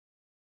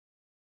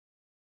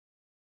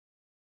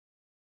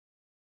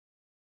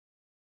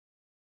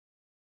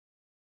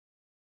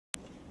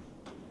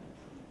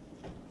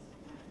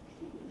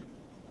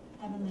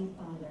Heavenly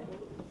Father,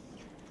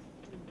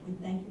 we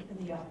thank you for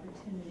the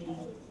opportunity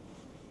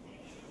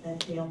that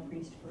Dale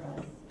preached for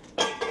us.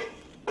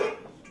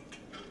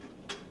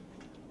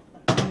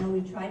 I know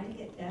we tried to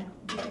get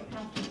different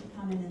pastors to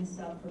come in and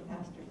sub for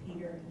Pastor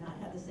Peter and not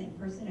have the same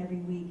person every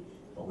week,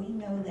 but we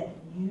know that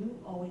you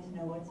always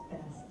know what's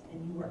best,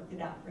 and you worked it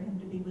out for him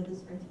to be with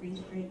us for 3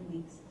 straight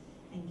weeks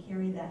and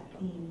carry that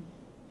theme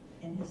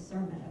in his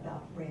sermon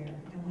about prayer,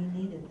 and we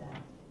needed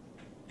that.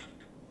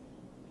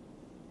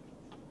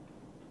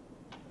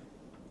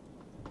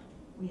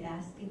 We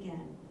ask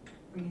again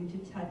for you to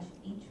touch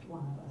each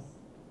one of us,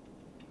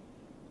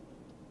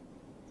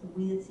 so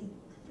we would see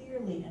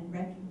clearly and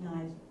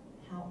recognize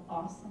how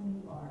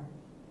awesome you are,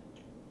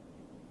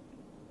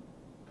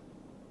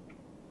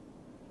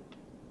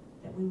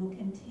 that we will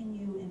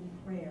continue in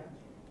prayer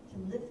to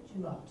lift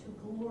you up, to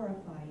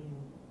glorify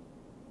you,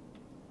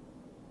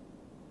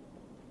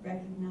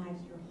 recognize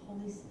your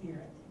Holy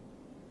Spirit,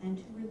 and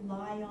to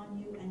rely on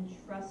you and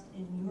trust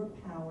in your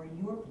power,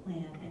 your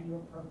plan, and your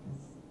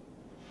purpose.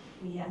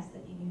 We ask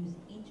that you use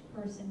each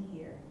person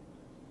here.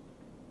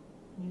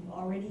 You've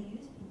already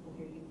used people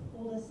here. You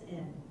pulled us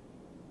in.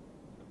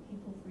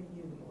 People for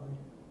you, Lord.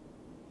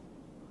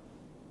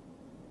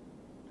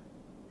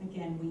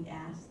 Again, we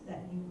ask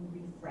that you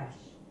refresh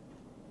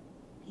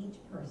each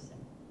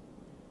person.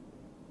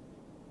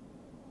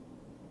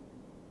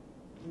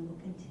 We will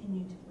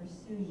continue to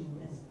pursue you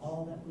as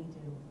all that we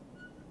do.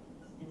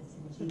 And it's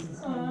in Jesus'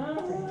 name we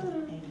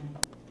pray. Amen.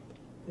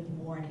 Good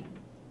morning.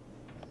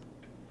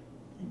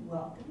 And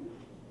welcome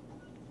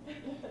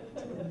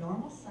to a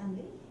normal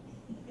Sunday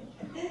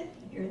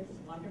here at this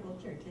wonderful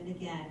church. And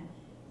again,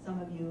 some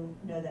of you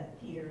know that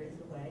Peter is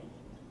away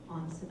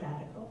on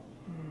sabbatical.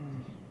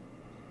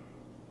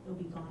 He'll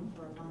be gone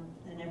for a month.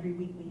 And every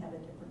week we have a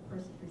different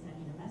person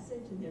presenting a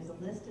message. And there's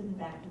a list in the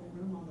back of the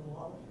room on the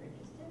wall if you're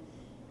interested.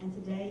 And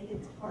today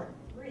it's part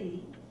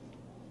 3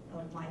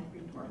 of my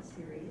 3-part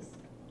series.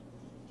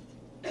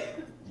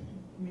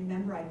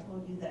 Remember, I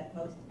told you that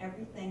most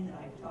everything that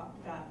I've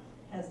talked about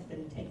has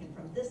been taken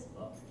from this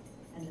book,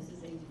 and this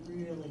is a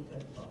really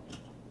good book.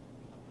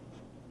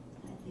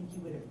 I think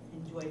you would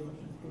enjoy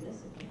looking through this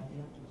if you have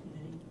the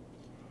opportunity.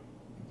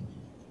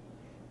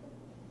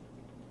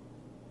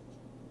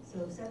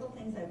 So several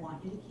things I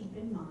want you to keep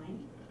in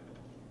mind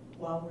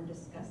while we're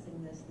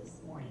discussing this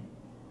morning.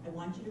 I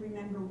want you to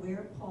remember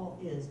where Paul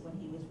is when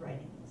he was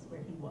writing this,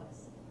 where he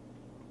was.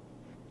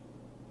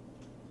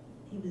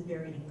 He was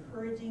very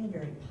encouraging,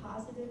 very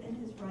positive in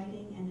his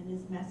writing and in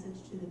his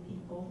message to the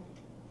people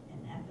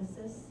in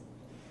Ephesus.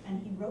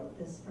 And he wrote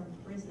this from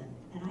prison.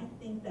 And I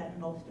think that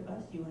most of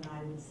us, you and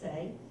I, would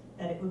say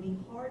that it would be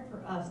hard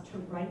for us to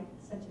write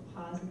such a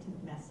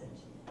positive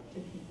message to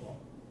people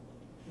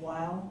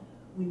while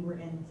we were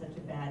in such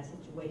a bad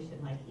situation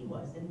like he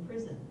was in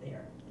prison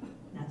there. And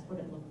that's what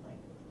it looked like.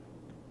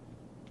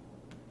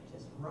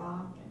 Just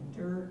rock and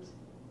dirt,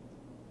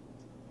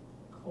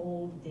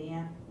 cold,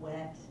 damp,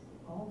 wet,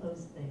 all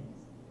those things.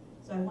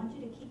 So I want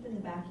you to keep in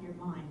the back of your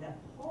mind that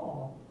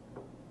Paul,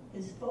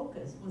 his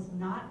focus was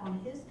not on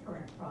his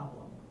current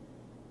problem,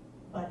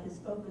 but his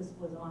focus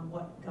was on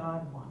what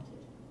God wanted.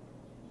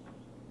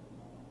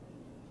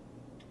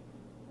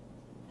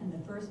 And the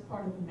first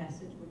part of the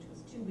message, which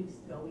was 2 weeks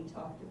ago, we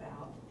talked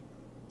about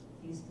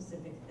a few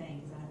specific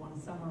things, and I want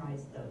to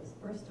summarize those.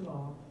 First of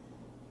all,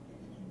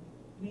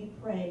 we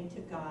pray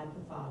to God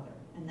the Father,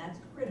 and that's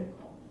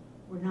critical.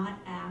 We're not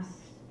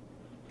asked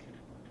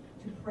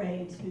to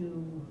pray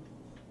to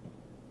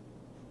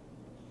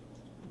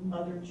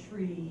Mother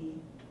Tree,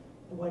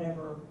 or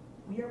whatever.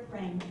 We are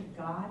praying to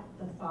God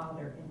the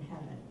Father in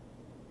heaven,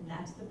 and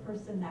that's the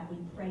person that we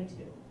pray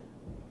to.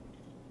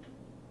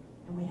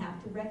 And we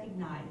have to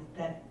recognize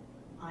that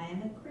I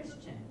am a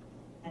Christian,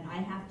 and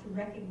I have to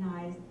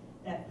recognize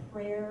that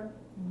prayer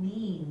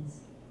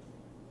means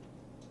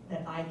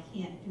that I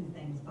can't do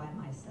things by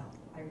myself.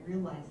 I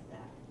realize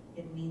that.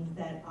 It means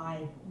that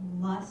I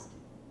must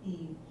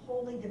be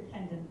wholly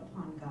dependent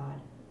upon God.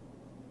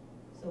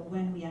 So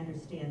when we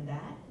understand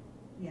that,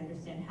 we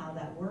understand how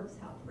that works,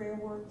 how prayer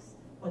works,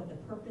 what the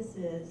purpose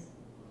is,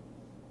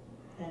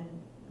 then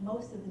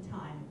most of the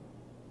time,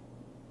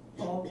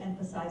 Paul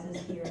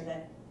emphasizes here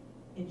that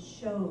it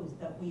shows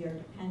that we are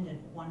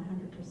dependent 100%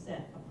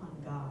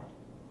 upon God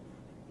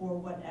for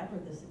whatever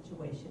the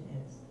situation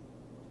is.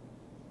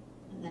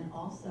 And then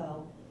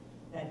also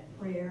that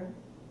prayer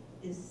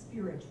is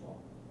spiritual.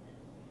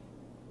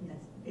 And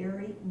that's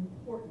very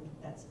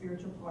important, that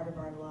spiritual part of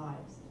our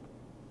lives.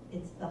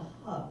 It's the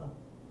hub.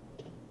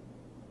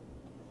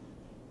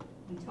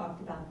 We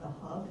talked about the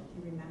hub, if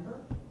you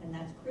remember, and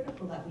that's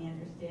critical that we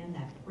understand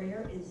that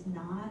prayer is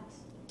not,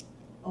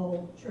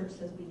 oh, church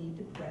says we need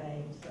to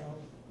pray, so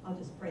I'll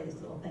just pray this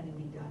little thing and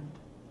be done.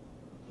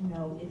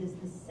 No, it is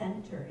the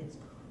center. It's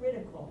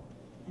critical,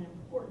 an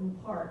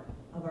important part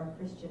of our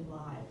Christian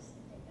lives.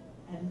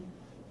 And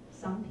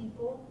some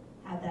people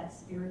have that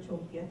spiritual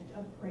gift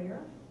of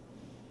prayer.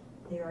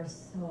 They are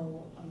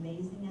so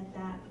amazing at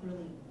that,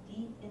 really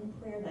deep in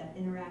prayer, that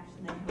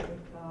interaction they have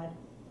with God.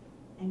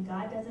 And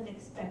God doesn't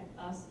expect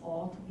us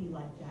all to be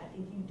like that.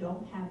 If you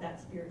don't have that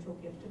spiritual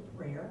gift of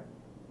prayer,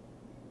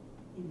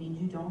 it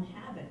means you don't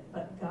have it.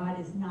 But God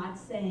is not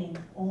saying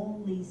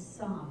only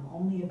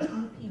a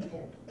few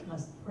people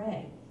must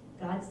pray.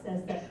 God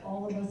says that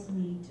all of us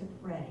need to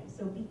pray.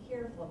 So be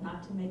careful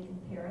not to make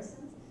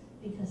comparisons,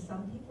 because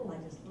some people,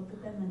 I just look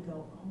at them and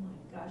go, oh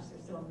my gosh,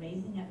 they're so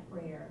amazing at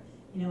prayer.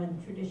 You know,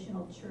 in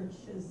traditional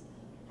churches,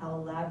 how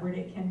elaborate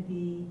it can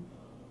be,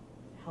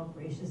 how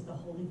gracious the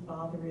Holy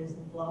Father is,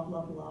 and blah,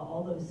 blah, blah,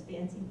 all those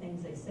fancy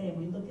things they say, and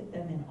we look at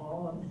them in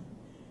awe,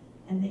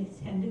 and they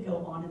tend to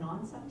go on and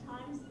on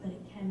sometimes, but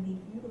it can be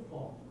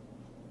beautiful.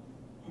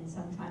 And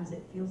sometimes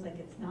it feels like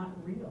it's not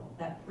real.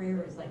 That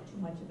prayer is like too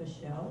much of a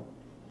show.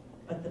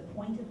 But the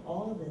point of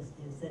all of this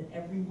is that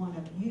every one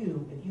of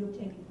you, if you have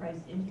taken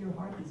Christ into your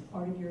heart, he's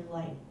part of your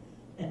life,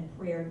 then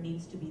prayer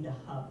needs to be the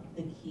hub,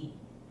 the key.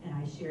 And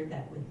I shared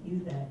that with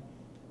you, that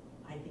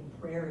I think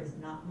prayer is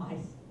not my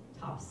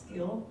top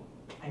skill.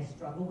 I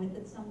struggle with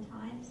it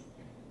sometimes.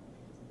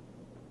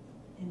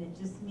 And it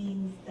just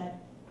means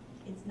that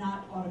it's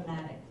not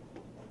automatic.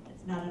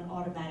 It's not an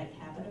automatic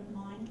habit of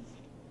mine.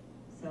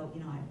 So,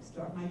 I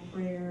start my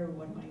prayer,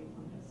 what am I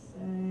going to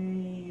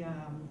say?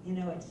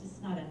 It's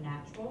just not a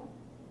natural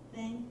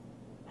thing.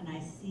 And I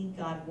see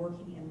God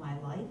working in my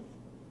life.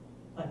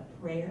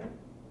 But prayer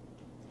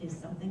is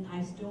something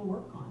I still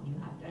work on.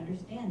 You have to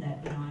understand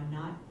that. I'm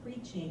not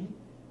preaching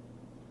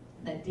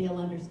that Dale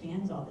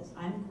understands all this.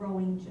 I'm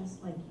growing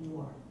just like you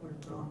are. We're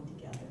growing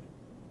together.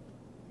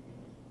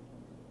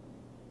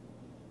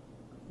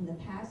 In the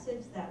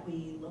passage that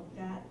we looked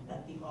at,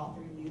 that the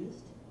author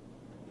used,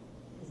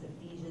 is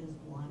Ephesians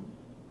 1.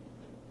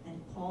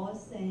 And Paul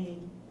is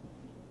saying,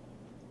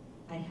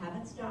 I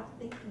haven't stopped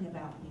thinking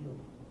about you.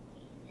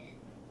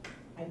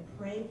 I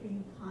pray for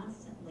you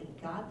constantly.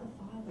 God the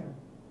Father,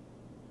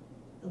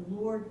 the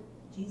Lord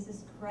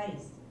Jesus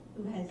Christ,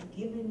 who has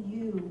given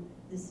you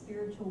the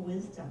spiritual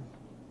wisdom.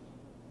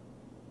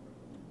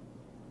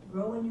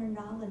 Grow in your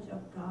knowledge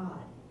of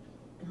God.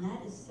 And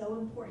that is so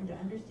important to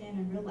understand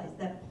and realize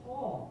that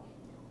Paul,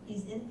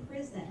 he's in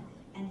prison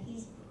and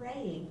he's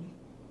praying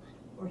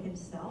for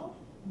himself?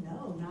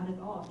 No, not at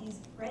all. He's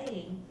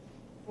praying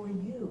for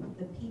you,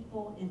 the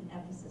people in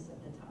Ephesus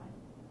at the time.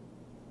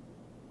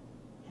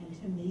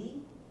 And to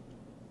me,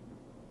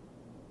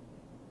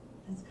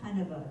 that's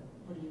kind of a,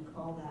 what do you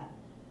call that?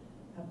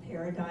 A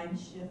paradigm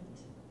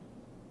shift.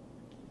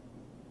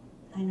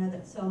 I know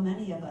that so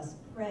many of us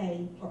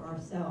pray for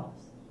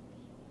ourselves.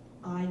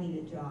 I need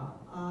a job.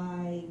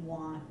 I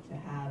want to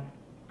have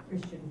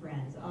Christian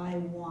friends. I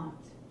want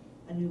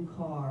a new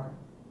car.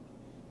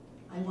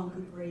 I want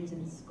good grades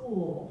in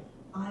school.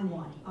 I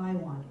want.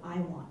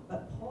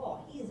 But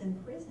Paul, he is in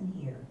prison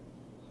here.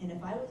 And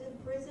if I was in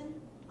prison,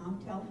 I'm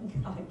telling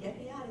God, get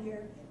me out of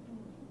here.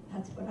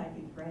 That's what I'd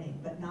be praying.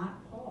 But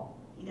not Paul.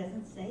 He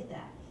doesn't say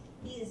that.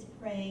 He is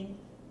praying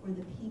for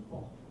the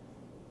people.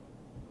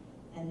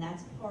 And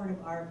that's part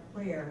of our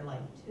prayer life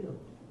too.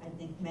 I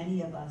think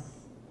many of us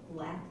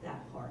lack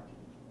that part.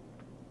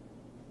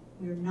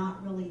 We're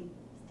not really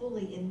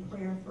fully in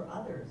prayer for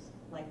others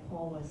like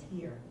Paul was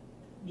here.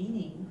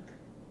 Meaning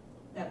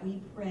that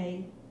we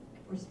pray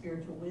for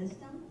spiritual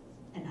wisdom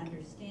and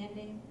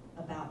understanding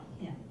about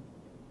him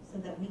so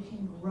that we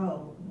can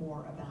grow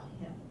more about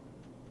him.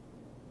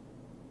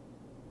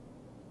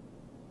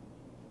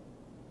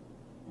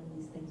 And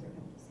these things are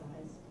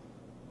emphasized.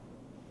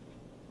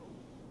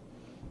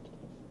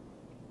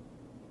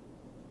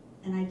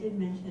 And I did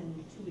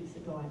mention 2 weeks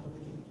ago, I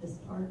believe, this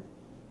part.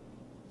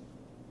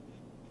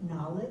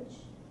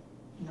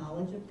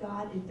 Knowledge of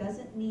God. It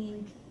doesn't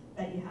mean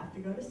that you have to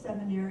go to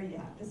seminary, you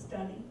have to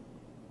study.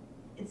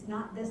 It's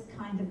not this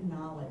kind of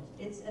knowledge.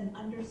 It's an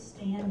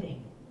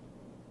understanding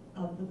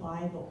of the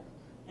Bible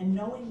and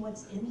knowing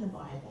what's in the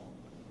Bible.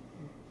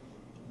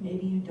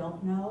 Maybe you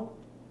don't know.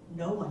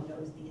 No one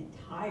knows the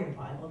entire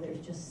Bible.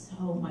 There's just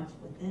so much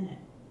within it.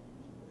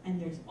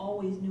 And there's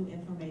always new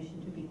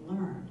information to be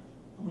learned.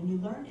 And when you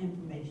learn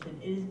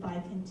information, it is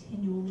by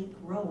continually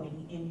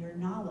growing in your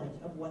knowledge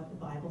of what the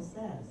Bible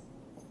says.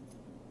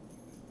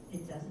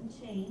 It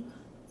doesn't change.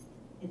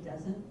 It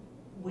doesn't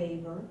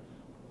waver.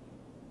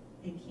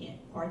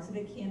 Parts of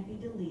it can't be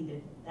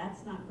deleted.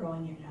 That's not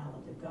growing your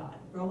knowledge of God.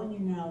 Growing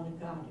your knowledge of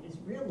God is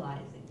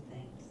realizing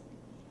things.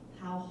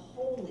 How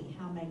holy,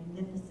 how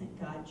magnificent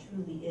God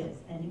truly is.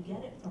 And you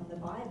get it from the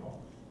Bible.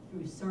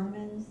 Through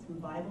sermons, through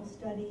Bible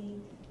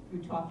study,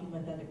 through talking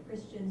with other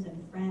Christians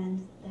and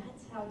friends.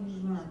 That's how you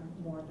learn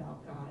more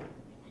about God.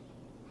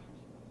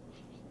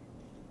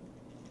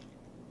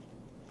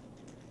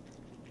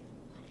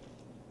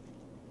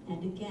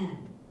 And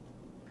again,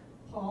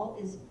 Paul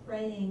is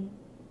praying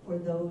for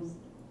those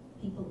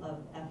people of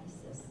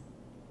Ephesus.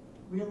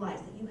 Realize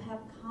that you have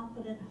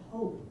confident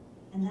hope.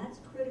 And that's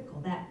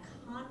critical, that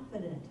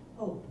confident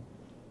hope.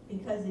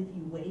 Because if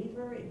you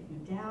waver, if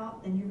you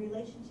doubt, then your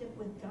relationship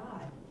with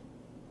God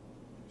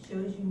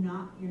shows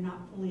you're not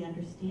fully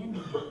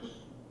understanding it.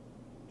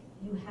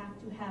 You have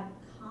to have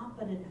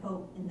confident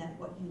hope in that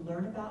what you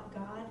learn about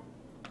God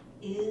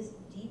is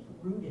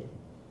deep-rooted.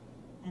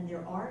 And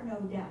there are no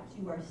doubts.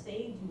 You are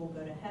saved, you will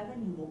go to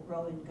heaven, you will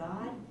grow in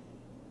God.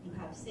 You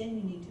have sin,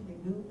 you need to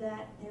remove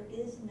that. There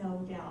is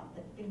no doubt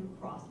that finger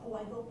crossed, oh,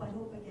 I hope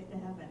I get to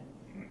heaven.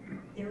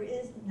 There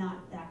is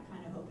not that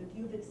kind of hope. If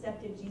you've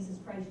accepted Jesus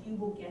Christ, you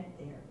will get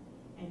there.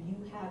 And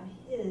you have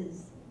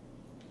his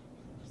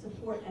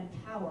support and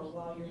power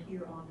while you're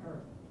here on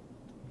earth.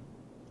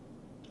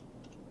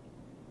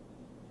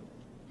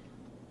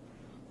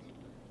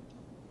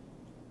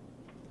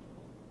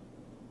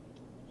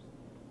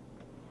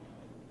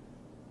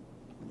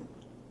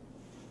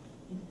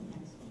 The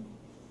next one.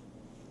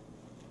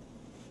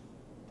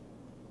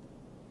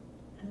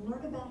 And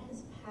learn about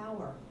his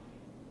power.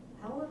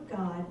 Our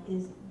God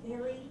is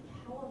very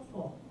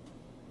powerful.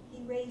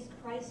 He raised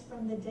Christ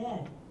from the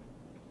dead.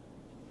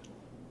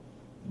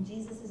 And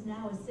Jesus is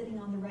now sitting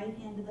on the right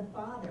hand of the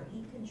Father.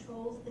 He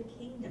controls the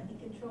kingdom. He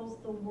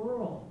controls the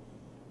world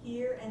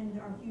here and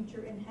our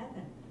future in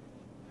heaven.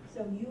 So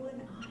you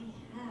and I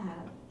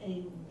have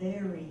a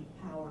very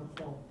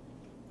powerful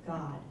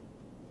God.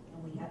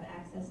 And we have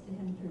access to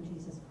him through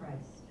Jesus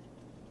Christ.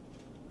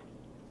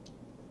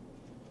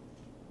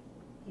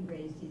 He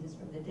raised Jesus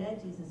from the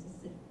dead. Jesus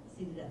is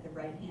seated at the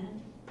right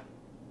hand.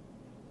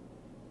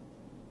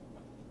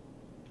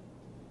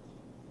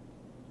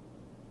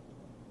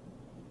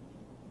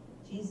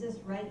 Jesus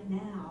right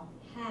now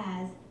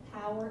has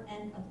power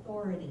and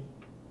authority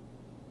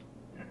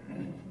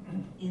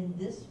in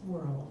this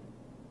world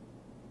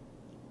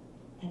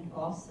and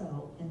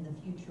also in the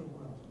future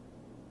world.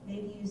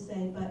 Maybe you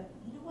say, but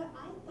you know what?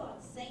 I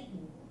thought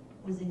Satan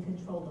was in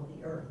control of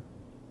the earth.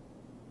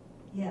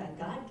 Yeah,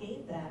 God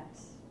gave that.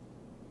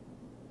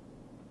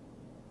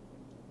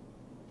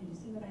 Did you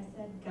see what I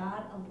said?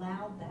 God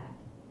allowed that.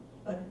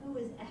 But who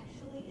is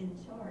actually in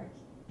charge?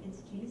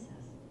 It's Jesus.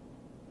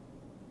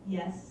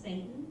 Yes,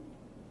 Satan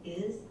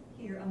is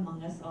here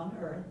among us on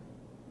earth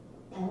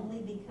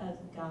only because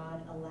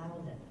God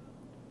allowed it.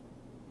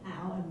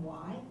 How and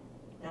why?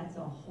 That's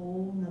a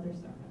whole nother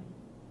sermon.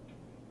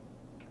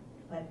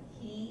 But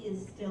he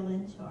is still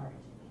in charge,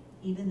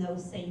 even though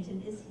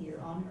Satan is here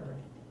on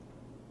earth,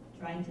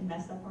 trying to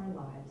mess up our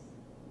lives.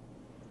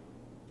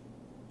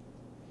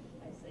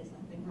 Did I say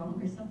something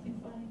wrong or something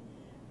funny?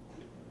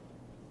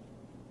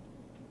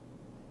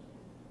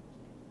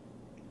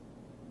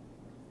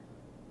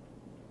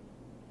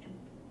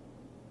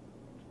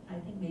 I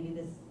think maybe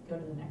go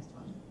to the next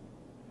one.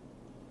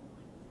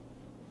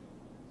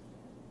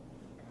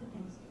 The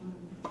next one.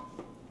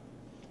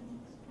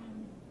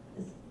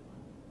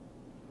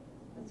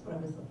 That's what I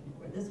was looking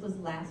for. This was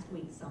last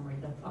week's summary,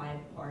 the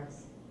 5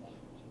 parts.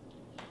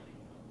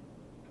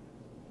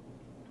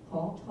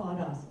 Paul taught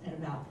us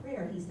about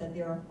prayer. He said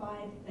there are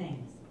 5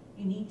 things.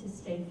 You need to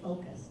stay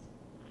focused.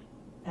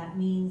 That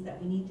means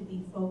that we need to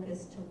be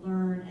focused to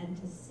learn and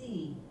to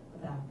see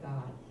about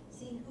God,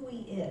 see who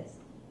he is.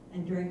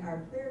 And during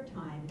our prayer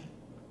time,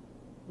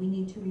 we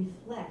need to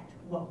reflect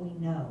what we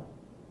know.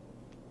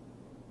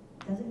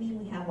 Doesn't mean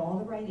we have all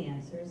the right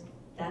answers.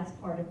 That's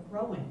part of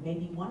growing.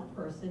 Maybe one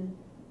person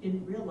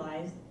didn't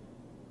realize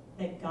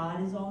that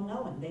God is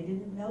all-knowing. They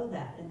didn't know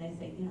that. And they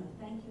say,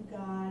 thank you,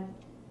 God,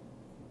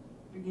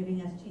 for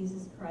giving us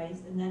Jesus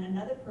Christ. And then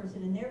another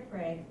person in their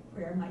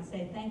prayer might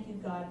say, thank you,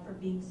 God, for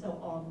being so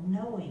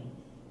all-knowing.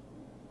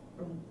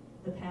 From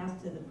the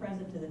past to the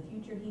present to the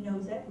future, he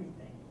knows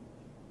everything.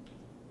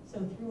 So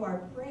through our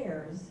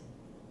prayers,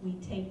 we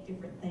take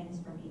different things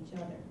from each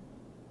other.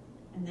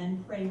 And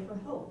then pray for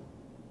hope.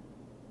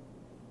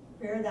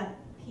 Prayer that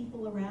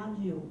people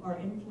around you are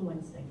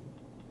influencing.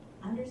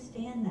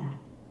 Understand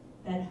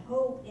that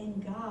hope in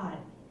God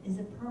is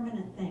a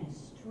permanent thing,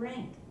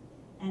 strength,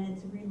 and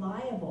it's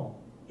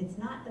reliable. It's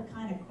not the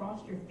kind of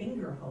cross your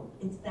finger hope.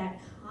 It's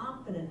that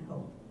confident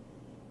hope.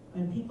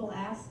 When people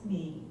ask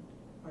me,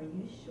 are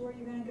you sure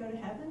you're going to go to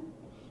heaven?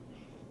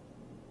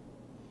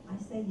 I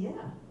say,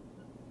 yeah.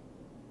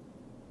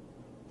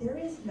 There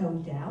is no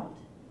doubt.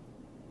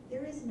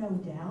 There is no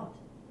doubt.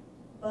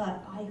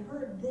 But I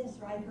heard this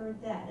or I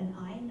heard that, and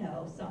I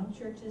know some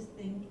churches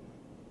think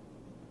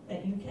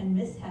that you can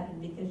miss heaven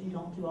because you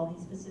don't do all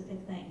these specific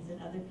things.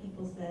 And other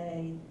people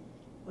say,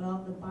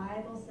 well, the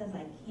Bible says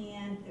I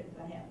can't,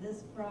 I have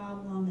this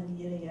problem, and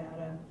yada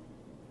yada.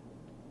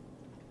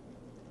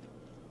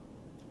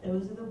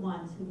 Those are the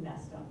ones who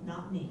messed up,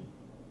 not me.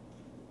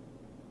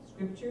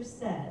 Scripture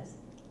says,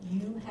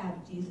 you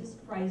have Jesus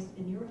Christ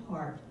in your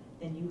heart,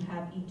 then you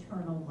have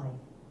eternal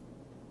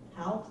life.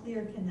 How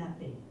clear can that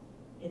be?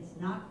 It's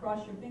not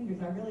cross your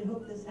fingers, I really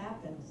hope this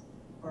happens,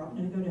 or I'm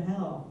going to go to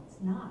hell.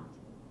 It's not.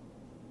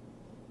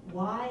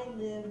 Why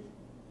live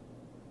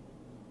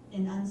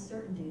in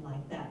uncertainty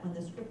like that when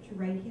the scripture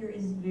right here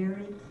is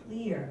very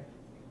clear?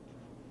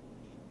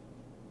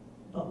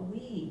 But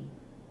we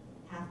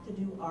have to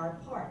do our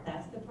part.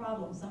 That's the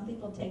problem. Some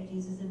people take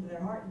Jesus into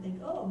their heart and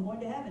think, oh, I'm going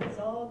to heaven, it's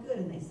all good,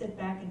 and they sit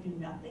back and do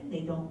nothing.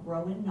 They don't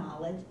grow in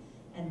knowledge,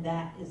 and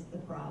that is the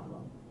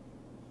problem.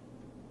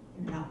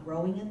 You're not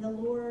growing in the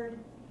Lord.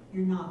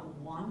 You're not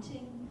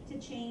wanting to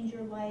change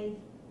your life.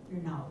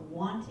 You're not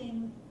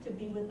wanting to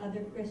be with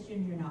other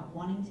Christians. You're not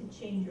wanting to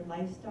change your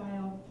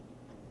lifestyle.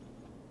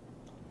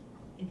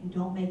 if you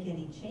don't make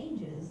any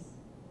changes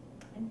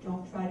and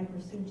don't try to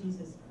pursue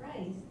Jesus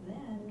Christ,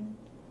 then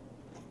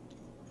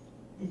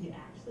did you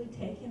actually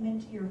take him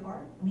into your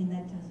heart? I mean,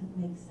 that doesn't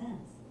make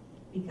sense.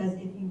 Because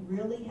if you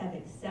really have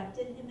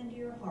accepted him into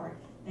your heart,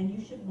 then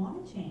you should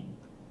want to change.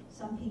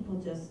 Some people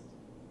just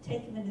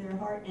take him into their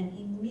heart and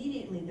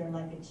immediately they're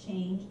like a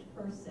changed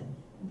person.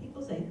 And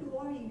people say, who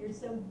are you? You're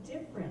so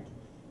different.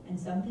 And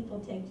some people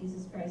take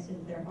Jesus Christ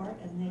into their heart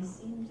and they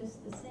seem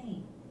just the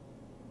same.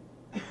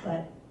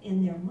 But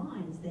in their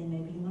minds, they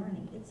may be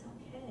learning. It's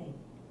okay.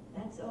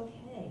 That's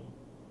okay.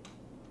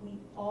 We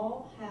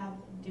all have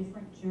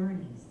different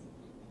journeys.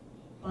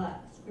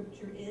 But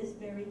Scripture is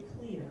very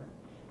clear.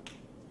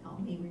 Help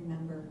me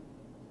remember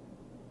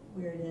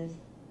where it is.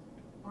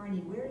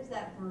 Arnie, where is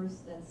that verse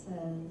that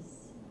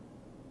says,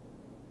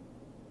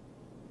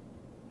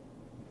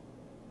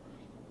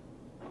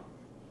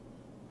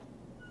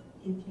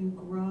 if you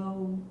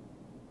grow,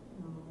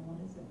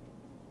 what is it?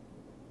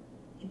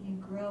 If you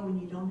grow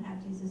and you don't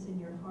have Jesus in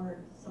your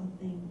heart,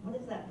 something, what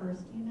is that verse?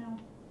 Do you know?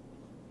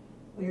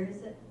 Where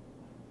is it?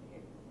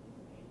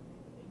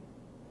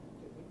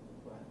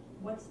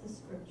 What's the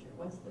scripture?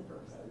 What's the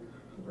verse?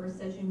 The verse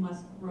says you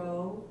must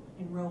grow.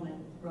 In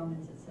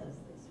Romans it says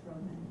this.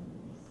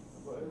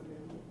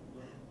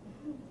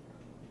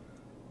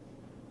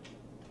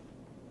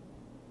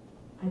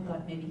 I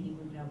thought maybe he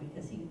would know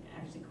because he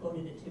actually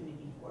quoted it to me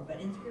before. But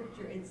in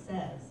Scripture it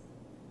says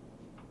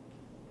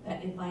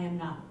that if I am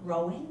not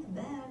growing,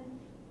 then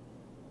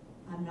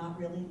I'm not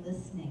really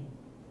listening.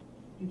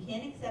 You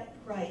can't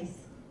accept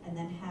Christ and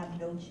then have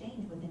no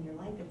change within your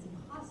life. It's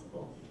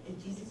impossible.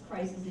 If Jesus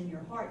Christ is in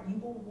your heart, you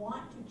will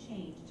want to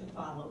change to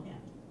follow him.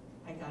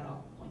 I got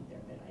off point there,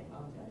 but I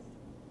apologize.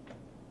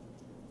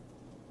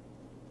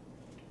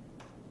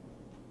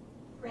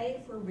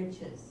 Pray for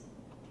riches.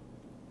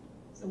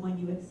 So when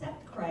you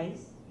accept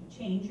Christ, you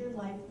change your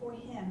life for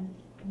him,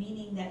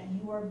 meaning that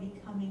you are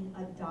becoming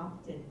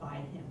adopted by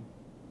him.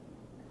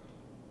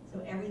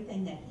 So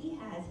everything that he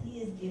has, he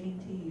is giving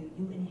to you.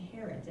 You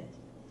inherit it.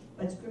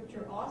 But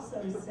Scripture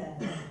also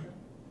says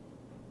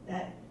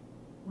that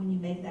when you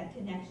make that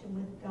connection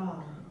with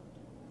God,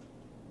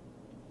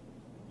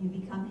 you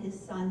become his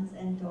sons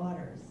and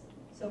daughters.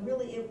 So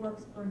really it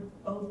works for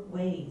both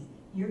ways.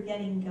 You're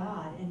getting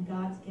God and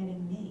God's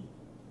getting me.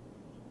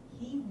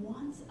 He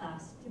wants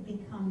us to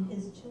become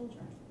his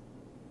children.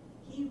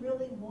 He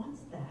really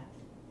wants that.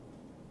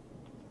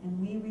 And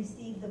we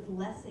receive the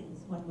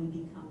blessings when we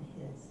become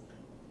his.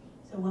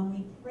 So when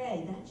we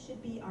pray, that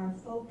should be our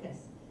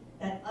focus,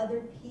 that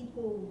other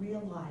people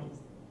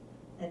realize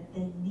that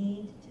they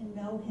need to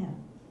know him.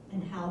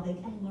 And how they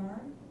can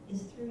learn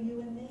is through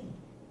you and me,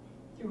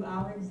 through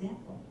our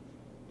example.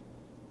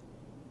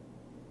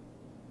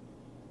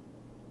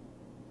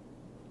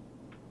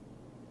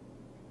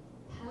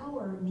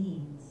 Power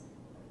means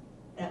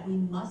that we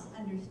must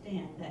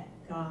understand that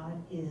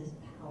God is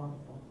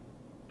powerful.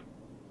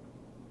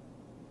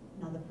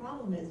 Now the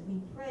problem is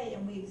we pray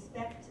and we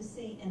expect to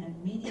see an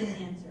immediate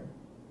answer.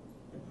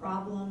 The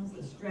problems,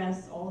 the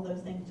stress, all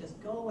those things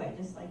just go away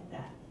just like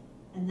that.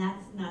 And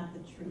that's not the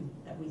truth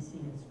that we see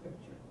in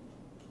Scripture.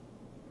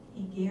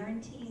 He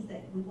guarantees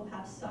that we will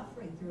have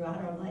suffering throughout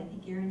our life. He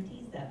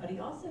guarantees that. But he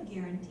also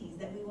guarantees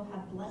that we will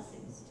have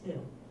blessings too.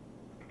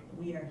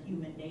 We are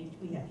human nature.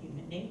 We have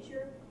human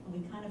nature, and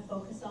we kind of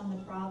focus on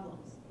the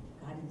problems.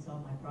 God didn't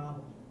solve my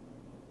problem.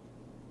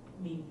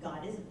 I mean,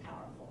 God isn't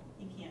powerful.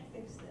 He can't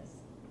fix this.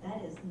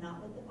 That is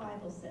not what the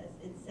Bible says.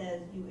 It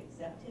says you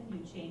accept him,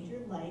 you change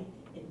your life.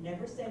 It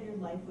never said your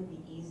life would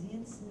be easy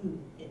and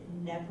smooth. It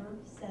never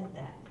said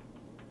that.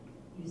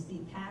 You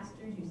see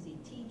pastors, you see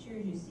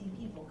teachers, you see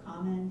people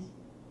comment,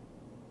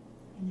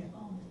 and they're,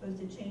 oh, I'm supposed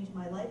to change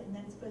my life, and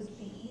then it's supposed to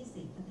be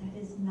easy. But that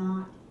is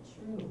not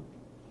true.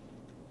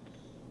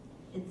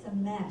 It's a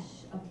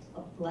mesh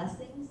of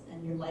blessings,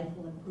 and your life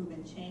will improve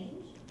and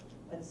change.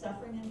 But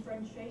suffering and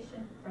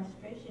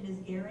frustration is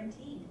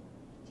guaranteed.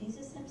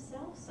 Jesus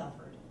himself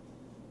suffered.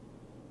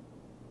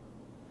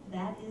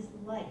 That is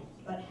life.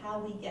 But how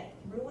we get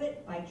through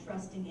it by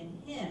trusting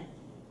in him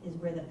is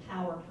where the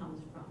power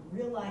comes from.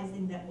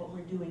 Realizing that what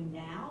we're doing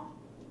now,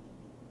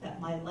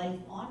 that my life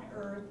on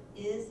earth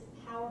is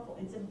powerful.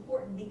 It's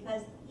important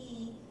because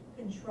he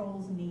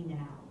controls me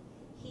now.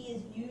 He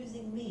is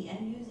using me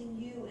and using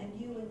you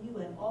and you and you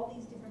and all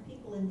these different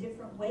people in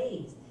different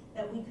ways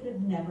that we could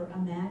have never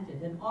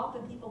imagined. And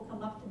often people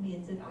come up to me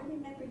and said, I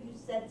remember you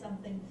said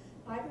something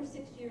 5 or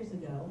 6 years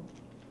ago.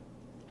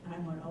 And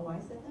I'm going, oh, I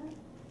said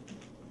that?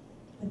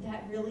 But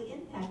that really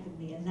impacted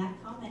me, and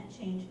that comment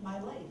changed my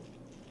life.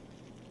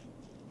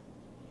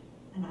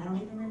 And I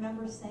don't even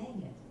remember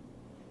saying it.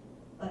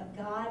 But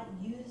God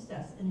used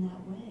us in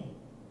that way.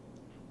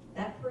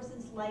 That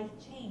person's life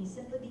changed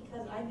simply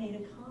because I made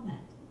a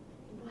comment.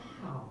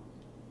 Wow.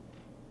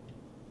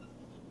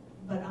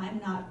 But I'm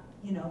not,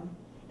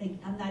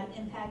 I'm not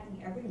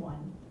impacting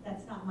everyone.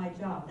 That's not my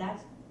job.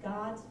 That's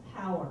God's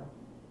power.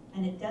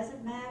 And it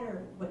doesn't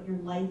matter what your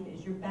life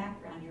is, your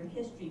background, your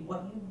history,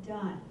 what you've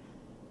done.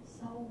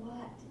 So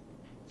what?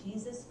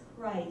 Jesus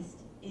Christ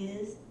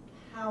is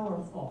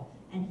powerful.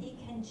 And he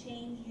can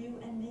change you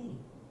and me.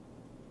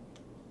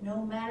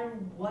 No matter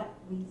what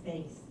we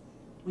face,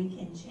 we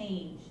can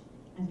change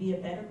and be a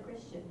better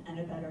Christian and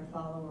a better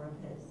follower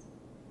of his.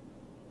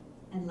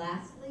 And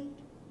lastly,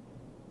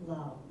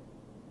 love.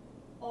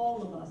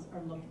 All of us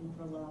are looking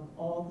for love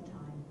all the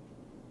time.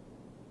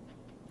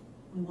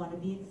 We want to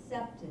be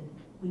accepted.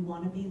 We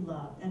want to be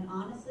loved. And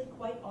honestly,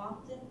 quite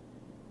often,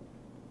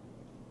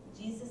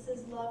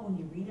 Jesus' love, when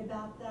you read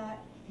about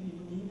that, and you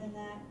believe in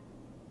that,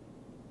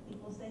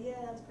 people say, yeah,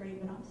 that's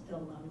great, but I'm still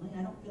lonely.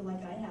 I don't feel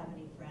like I have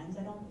any friends.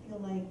 I don't feel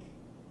like...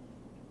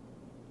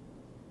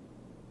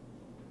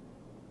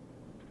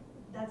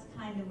 That's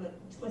kind of a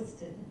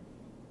twisted.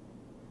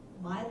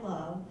 My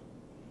love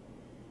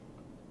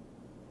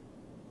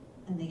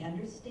and the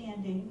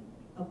understanding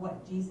of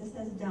what Jesus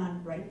has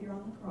done right here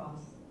on the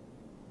cross,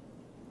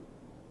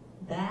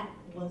 that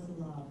was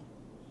love.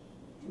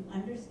 To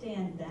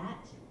understand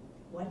that,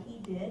 what he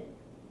did,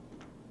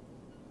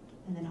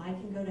 and then I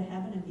can go to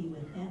heaven and be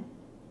with him.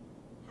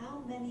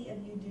 How many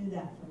of you do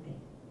that for me?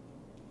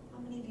 How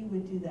many of you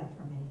would do that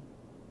for me?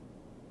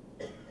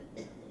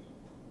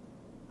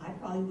 I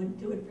probably wouldn't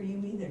do it for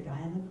you either,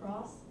 die on the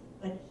cross.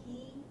 But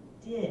he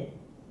did,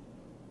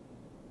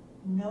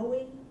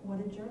 knowing what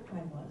a jerk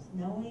I was,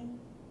 knowing,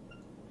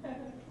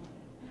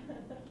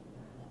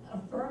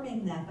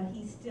 affirming that, but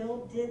he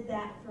still did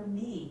that for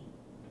me,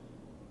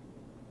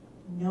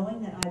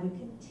 knowing that I would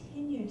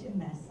continue to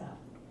mess up.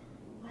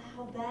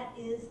 Wow, that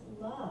is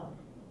love.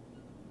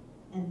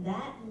 And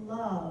that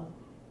love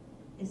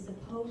is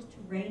supposed to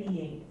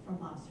radiate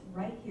from us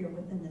right here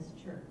within this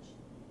church.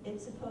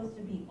 It's supposed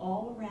to be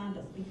all around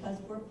us because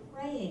we're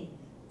praying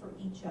for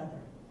each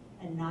other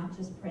and not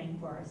just praying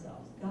for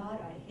ourselves. God,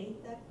 I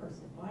hate that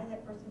person. Why did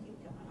that person keep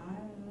coming? I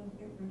don't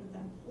get rid of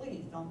them.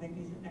 Please don't make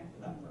me sit next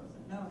to that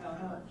person. No, no,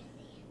 no.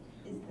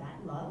 Is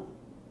that love?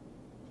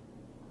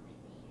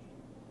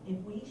 If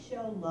we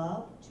show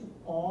love to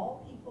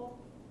all people,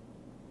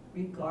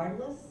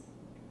 regardless,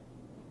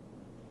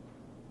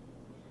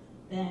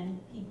 then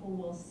people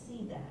will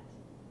see that.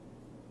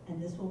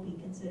 And this will be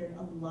considered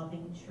a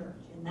loving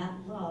church. And that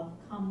love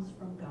comes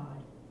from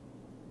God.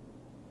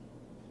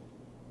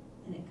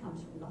 And it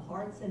comes from the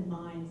hearts and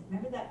minds.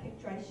 Remember that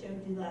picture I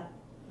showed you that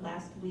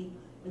last week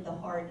with the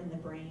heart and the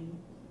brain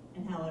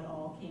and how it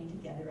all came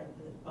together at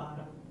the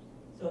bottom?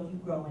 So if you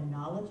grow in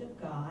knowledge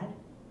of God,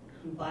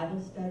 through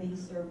Bible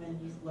studies,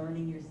 sermons,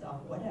 learning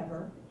yourself,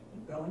 whatever,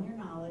 you grow in your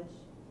knowledge,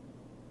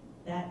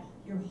 that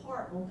your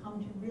heart will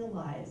come to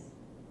realize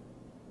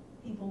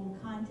people will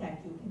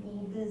contact you, people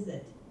will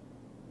visit,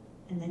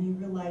 and then you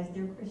realize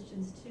they're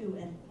Christians too,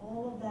 and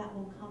all of that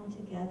will come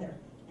together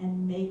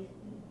and make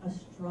a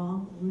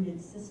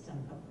strong-rooted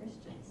system of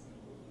Christians.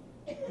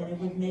 And it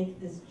would make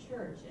this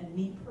church, and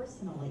me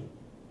personally,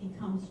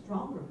 become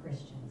stronger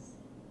Christians,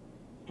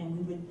 and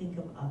we would think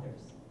of others.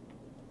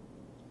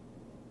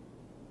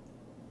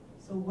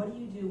 So what do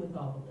you do with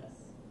all of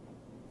this?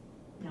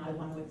 Now I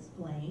want to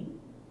explain.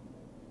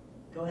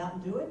 Go out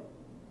and do it.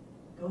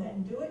 Go ahead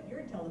and do it. You're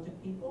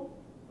intelligent people.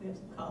 We have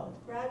some college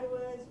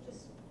graduates.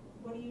 Just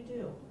what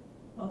do?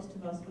 Most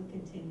of us would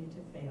continue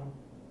to fail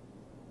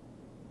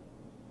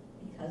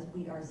because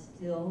we are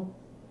still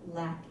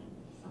lacking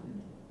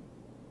something.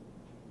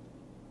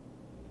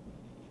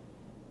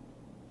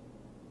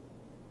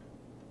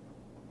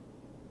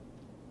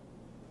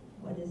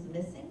 What is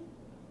missing?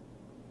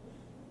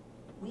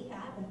 We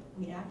have it.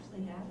 We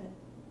actually have it.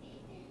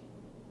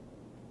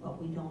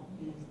 But we don't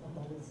use the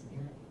Holy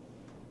Spirit.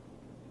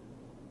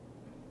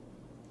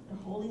 The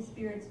Holy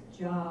Spirit's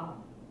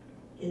job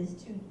is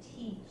to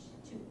teach,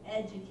 to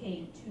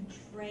educate,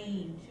 to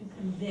train, to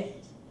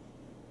convict,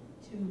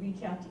 to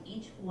reach out to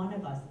each one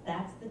of us.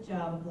 That's the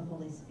job of the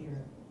Holy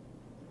Spirit.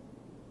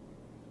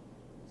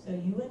 So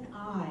you and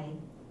I,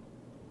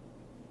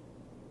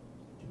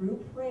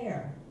 through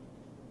prayer,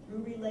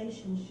 through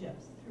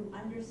relationships, through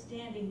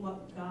understanding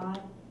what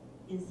God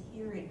is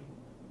hearing,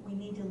 we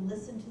need to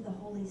listen to the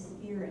Holy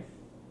Spirit.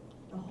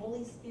 The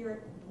Holy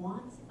Spirit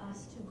wants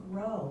us to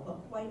grow,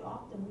 but quite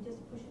often we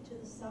just push it to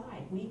the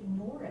side. We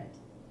ignore it.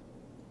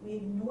 We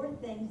ignore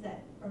things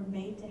that are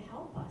made to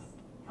help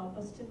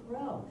us to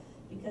grow,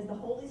 because the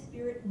Holy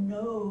Spirit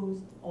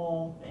knows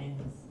all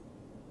things.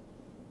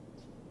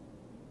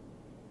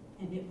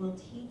 And it will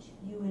teach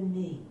you and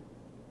me.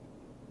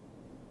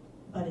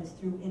 But it's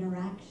through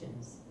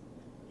interactions.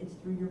 It's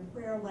through your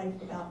prayer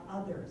life about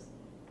others,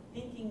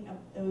 thinking of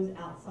those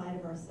outside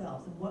of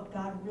ourselves and what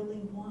God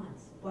really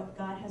wants, what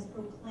God has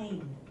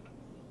proclaimed.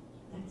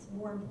 That's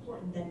more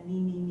important than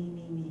me, me, me,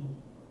 me, me.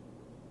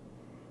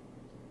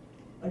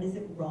 But is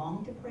it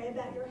wrong to pray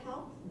about your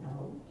health?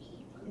 No,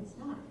 it's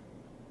not.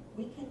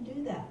 We can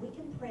do that. We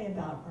can pray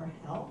about our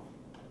health.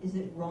 Is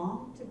it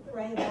wrong to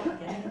pray about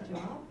getting a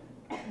job?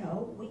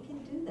 No, we can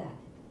do that.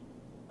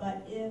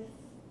 But if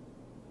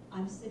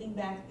I'm sitting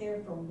back there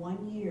for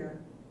 1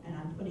 year and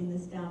I'm putting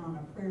this down on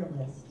a prayer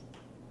list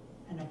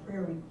and a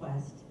prayer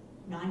request,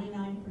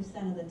 99%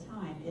 of the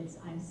time it's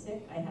I'm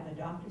sick, I have a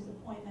doctor's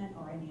appointment,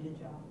 or I need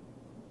a job.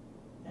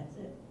 That's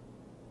it.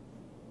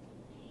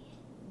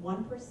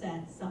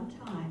 1%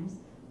 sometimes,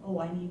 oh,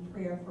 I need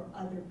prayer for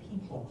other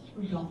people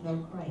who don't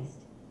know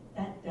Christ.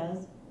 That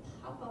does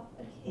pop up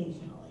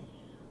occasionally,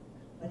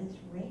 but it's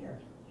rare.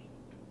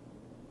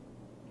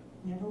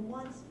 Never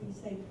once do you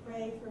say,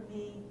 pray for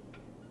me,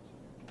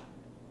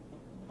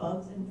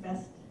 bugs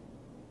infest,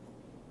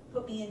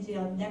 put me in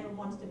jail. Never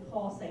once did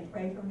Paul say,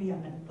 pray for me,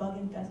 I'm in a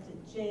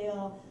bug-infested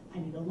jail, I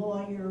need a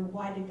lawyer,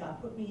 why did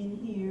God put me in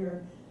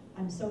here?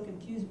 I'm so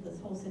confused with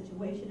this whole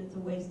situation, it's a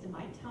waste of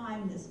my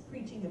time, this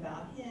preaching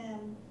about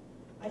him.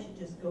 I should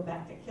just go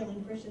back to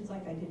killing Christians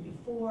like I did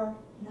before.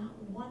 Not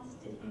once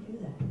did he do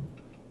that.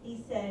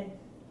 He said,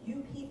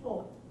 you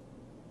people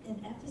in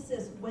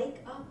Ephesus, wake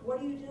up. What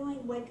are you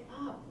doing? Wake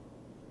up.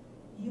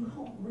 You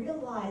don't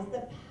realize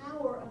the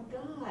power of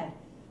God.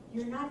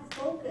 You're not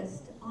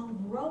focused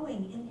on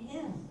growing in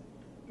him.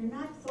 You're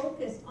not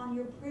focused on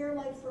your prayer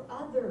life for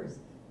others.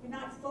 You're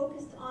not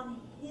focused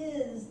on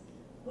his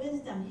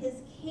wisdom,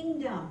 his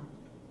kingdom,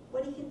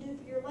 what he can do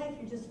for your life.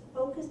 You're just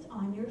focused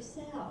on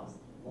yourselves.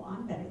 Well,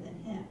 I'm better than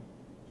him.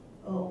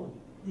 Oh,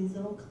 these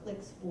little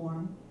cliques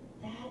form.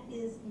 That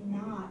is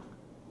not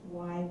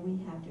why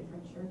we have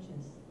different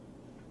churches.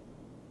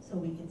 So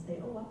we can say,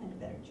 oh, I'm in a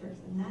better church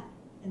than that,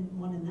 and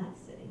one in that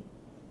city.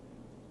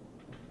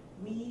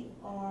 We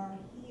are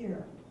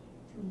here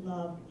to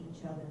love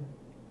each other.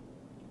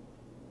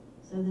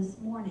 So this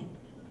morning,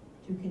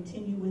 to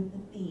continue with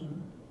the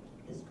theme,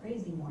 this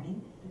crazy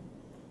morning,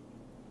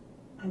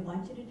 I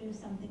want you to do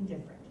something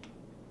different.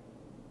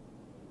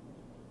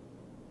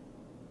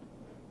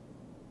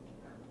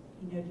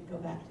 You know, to go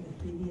back to the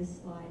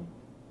previous slide.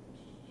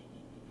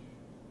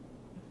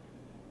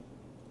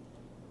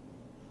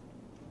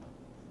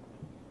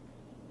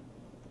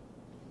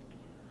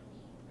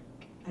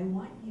 I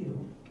want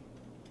you,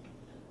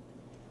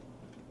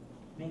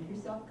 make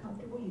yourself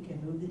comfortable. You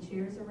can move the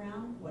chairs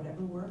around,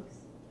 whatever works.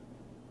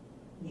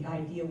 The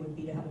idea would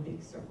be to have a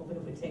big circle, but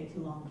it would take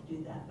too long to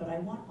do that. But I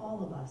want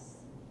all of us,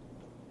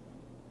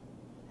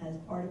 as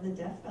part of the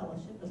Deaf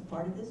Fellowship, as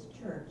part of this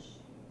church,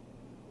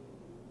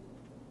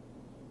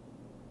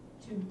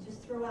 to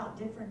just throw out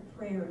different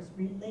prayers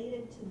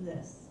related to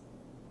this.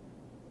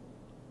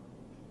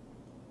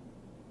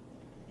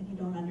 If you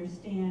don't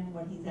understand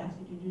what he's asked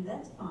you to do,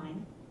 that's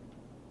fine.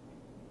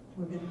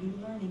 We're going to be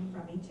learning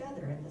from each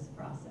other in this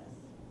process.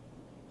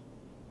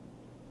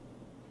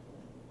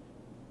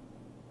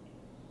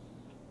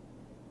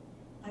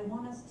 I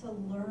want us to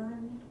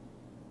learn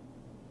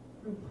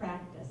through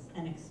practice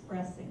and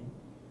expressing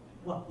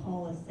what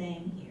Paul is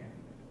saying here.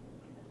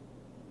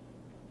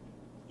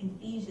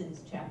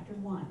 Ephesians chapter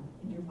 1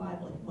 in your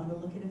Bible. If you want to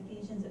look at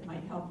Ephesians, it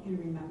might help you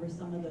to remember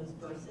some of those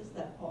verses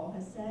that Paul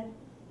has said.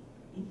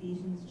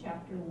 Ephesians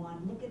chapter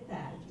 1. Look at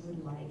that if you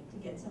would like to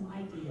get some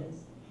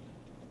ideas.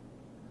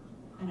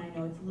 And I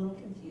know it's a little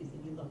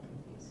confusing. You look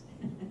confused.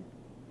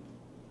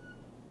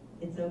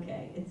 It's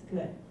okay. It's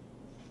good.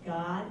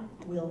 God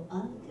will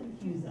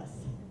unconfuse us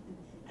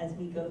as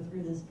we go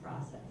through this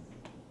process.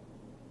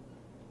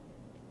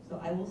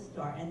 So I will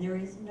start. And there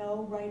is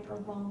no right or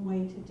wrong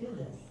way to do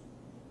this.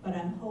 But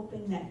I'm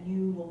hoping that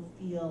you will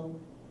feel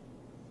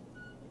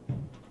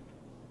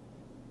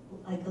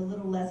like a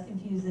little less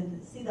confused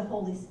and see the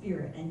Holy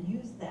Spirit and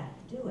use that.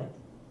 Do it.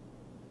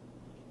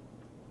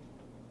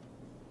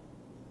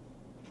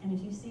 And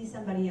if you see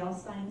somebody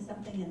else signing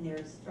something and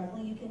they're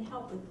struggling, you can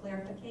help with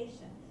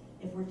clarification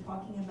if we're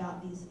talking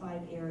about these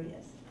 5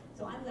 areas.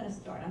 So I'm going to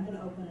start. I'm going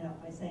to open it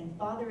up by saying,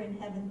 Father in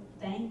heaven,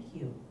 thank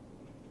you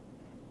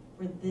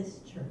for this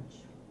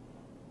church.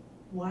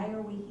 Why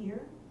are we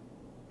here?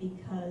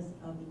 Because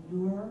of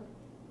your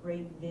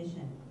great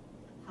vision,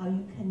 how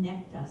you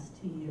connect us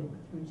to you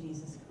through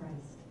Jesus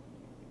Christ.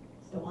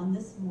 So on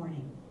this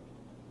morning,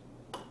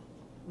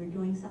 we're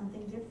doing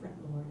something different,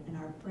 Lord, in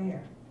our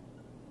prayer.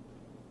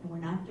 And we're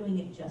not doing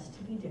it just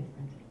to be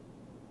different.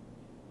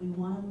 We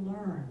want to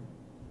learn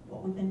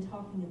what we've been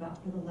talking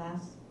about for the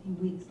last few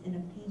weeks in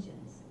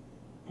Ephesians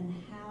and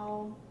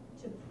how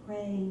to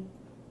pray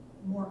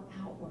more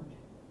outward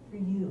for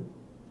you.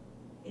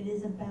 It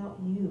is about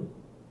you.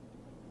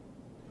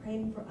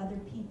 Praying for other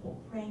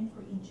people, praying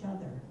for each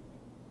other.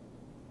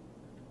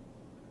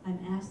 I'm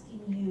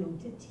asking you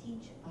to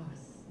teach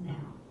us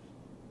now.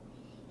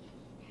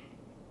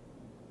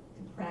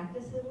 To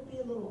practice, it'll be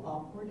a little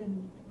awkward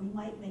and we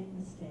might make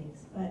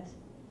mistakes, but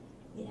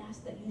we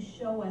ask that you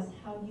show us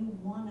how you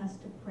want us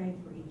to pray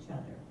for each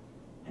other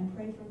and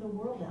pray for the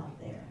world out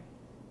there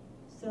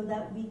so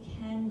that we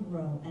can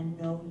grow and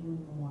know you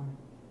more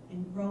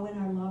and grow in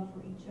our love for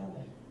each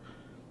other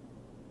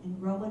and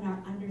grow in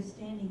our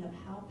understanding of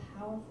how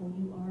powerful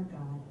you are,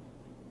 God.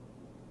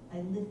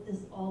 I lift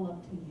this all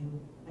up to you.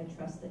 I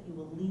trust that you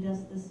will lead us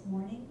this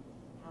morning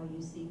how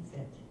you see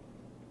fit.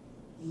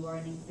 You are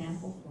an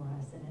example for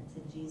us, and it's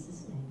in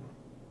Jesus' name.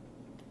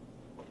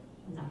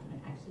 I'm not going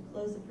to actually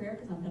close the prayer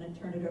because I'm going to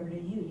turn it over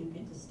to you. You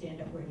can just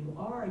stand up where you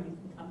are, or you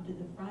can come to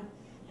the front,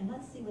 and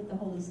let's see what the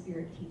Holy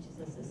Spirit teaches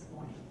us this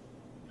morning.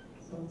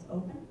 So it's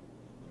open.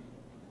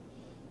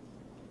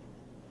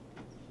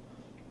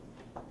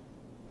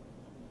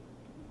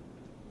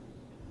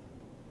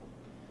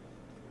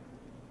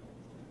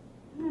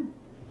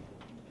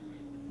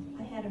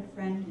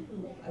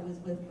 was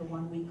with for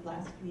 1 week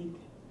last week,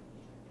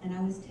 and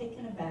I was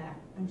taken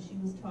aback when she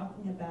was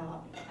talking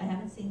about, I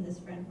haven't seen this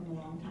friend from a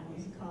long time,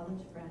 it was a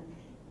college friend.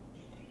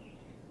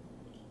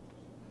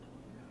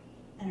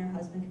 And her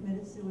husband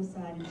committed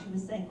suicide, and she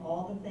was saying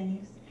all the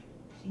things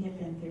she had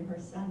been through.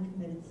 Her son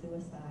committed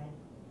suicide.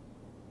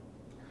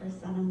 Her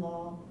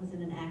son-in-law was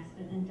in an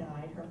accident and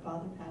died. Her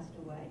father passed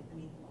away. I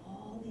mean,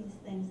 all these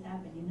things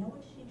happened. You know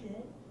what she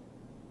did?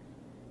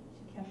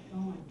 She kept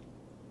going.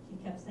 She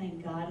kept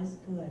saying, God is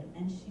good,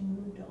 and she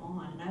moved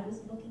on. And I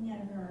was looking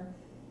at her,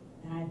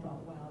 and I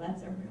thought, wow,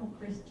 that's a real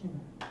Christian.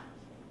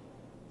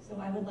 So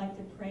I would like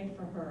to pray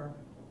for her.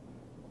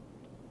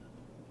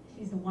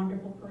 She's a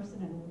wonderful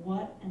person, and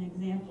what an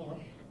example of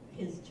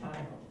his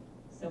child.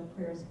 So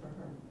prayers for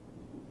her.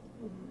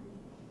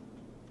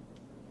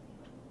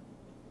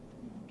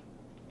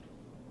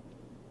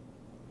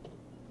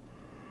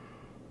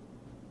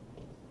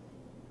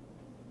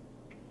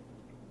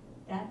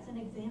 That's an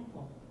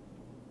example.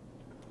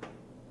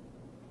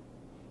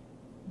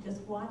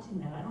 Just watching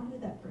that, I don't know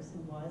who that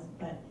person was,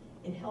 but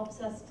it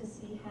helps us to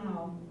see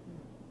how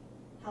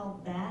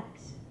that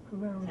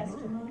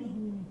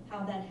testimony,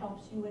 how that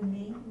helps you and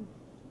me.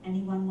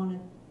 Anyone want to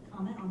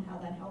comment on how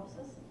that helps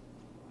us?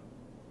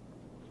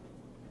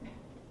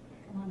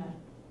 Come on up.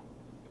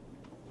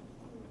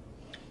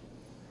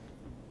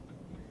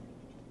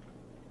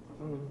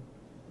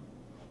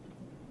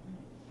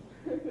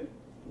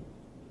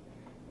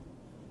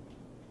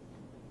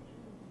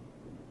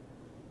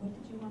 What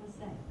did you want to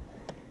say?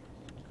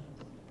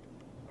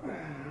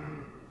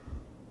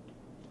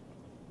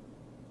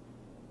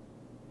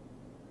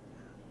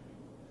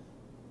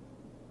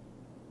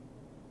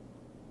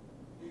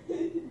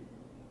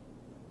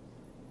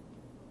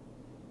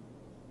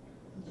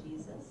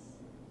 Jesus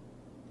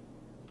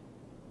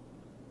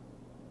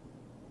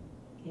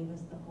gave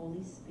us the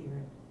Holy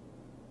Spirit.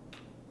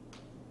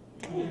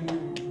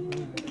 Amen.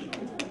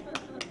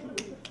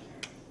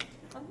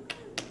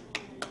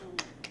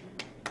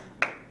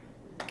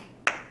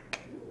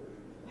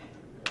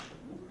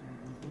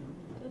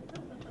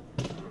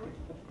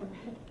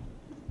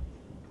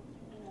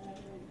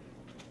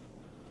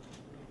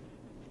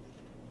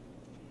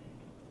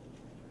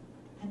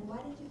 And why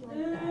did you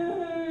like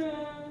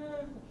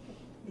that?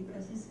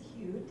 Because he's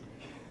cute,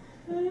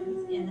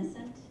 he's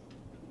innocent,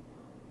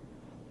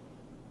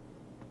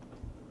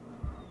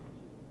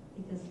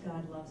 because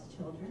God loves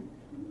children,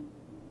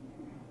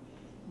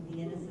 and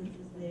the innocence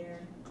is there,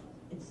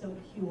 it's so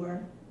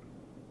pure.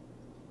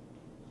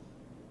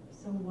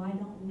 So why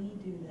don't we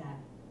do that?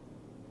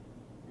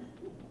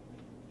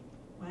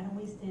 Why don't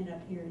we stand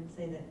up here and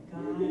say that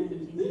God and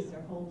Jesus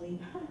are holy?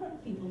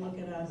 People look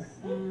at us,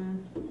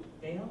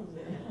 Dale,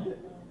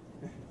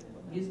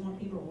 you just want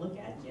people to look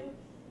at you?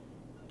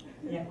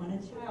 Yet when a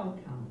child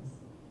comes.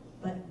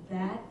 But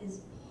that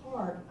is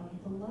part of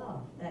the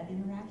love, that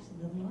interaction,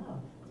 the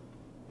love.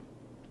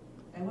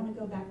 I want to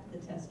go back to the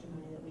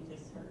testimony that we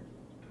just heard.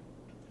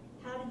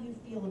 How do you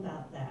feel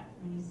about that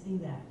when you see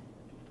that?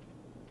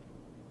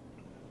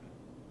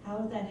 How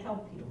does that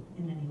help you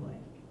in any way?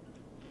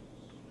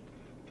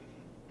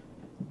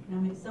 Now, I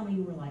mean, some of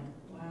you were like,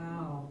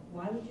 wow.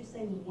 Why would you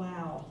say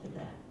wow to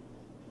that?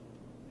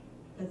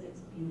 Because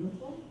it's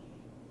beautiful?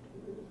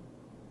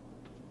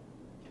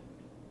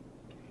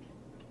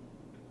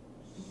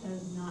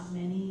 Because not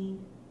many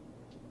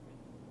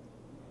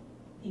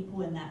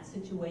people in that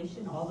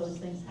situation, all those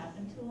things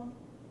happen to them.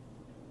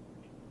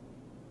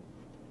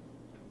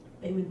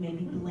 They would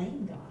maybe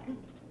blame God.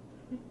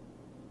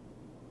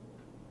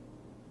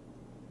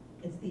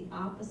 It's the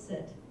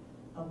opposite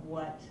of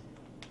what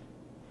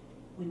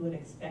we would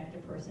expect a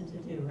person to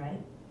do,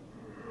 right?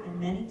 And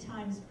many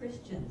times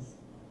Christians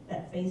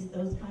that face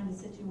those kind of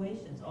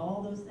situations,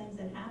 all those things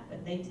that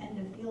happen, they tend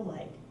to feel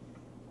like,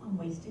 I'm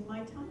wasting my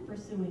time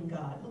pursuing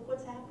God. Look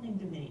what's happening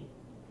to me.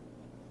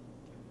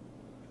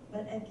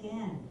 But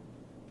again,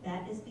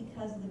 that is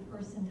because the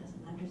person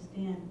doesn't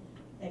understand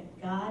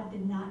that God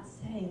did not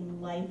say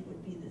life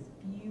would be this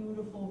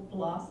beautiful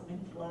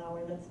blossoming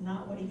flower. That's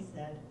not what he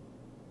said.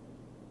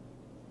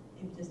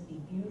 It would just be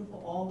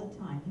beautiful all the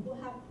time. You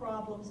will have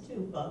problems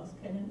too. Bugs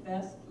can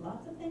infest.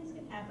 Lots of things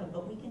can happen,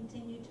 but we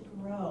continue to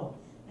grow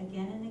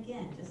again and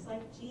again, just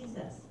like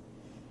Jesus.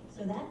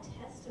 So that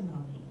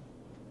testimony,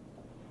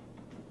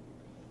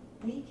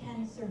 we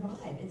can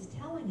survive. It's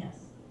telling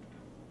us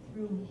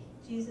through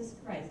Jesus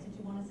Christ. Did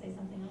you want to say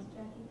something else,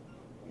 Jackie,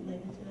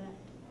 related to that?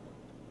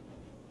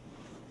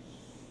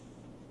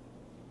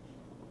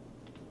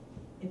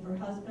 If her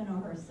husband or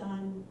her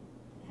son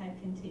had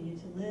continued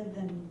to live,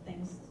 then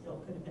things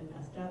still could have been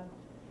messed up.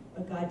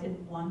 But God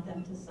didn't want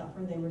them to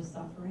suffer. They were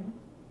suffering.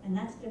 And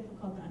that's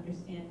difficult to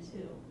understand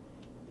too.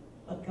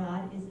 But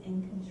God is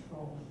in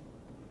control.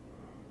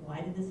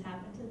 Why did this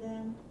happen to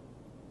them?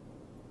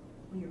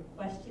 We are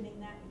questioning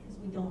that because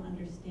we don't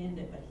understand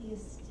it. But he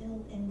is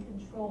still in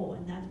control.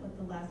 And that's what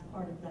the last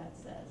part of that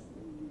says.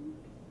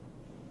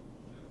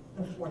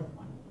 The fourth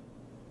one.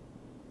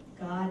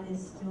 God is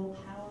still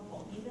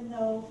powerful. Even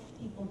though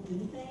people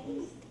do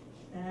things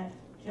that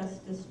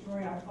just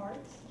destroy our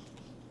hearts,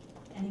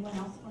 Anyone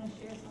else want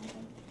to share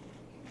something?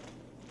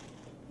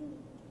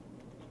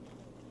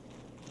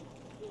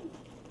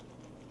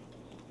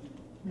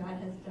 God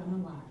has done a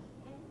lot.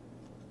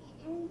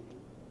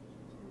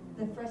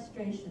 The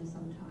frustration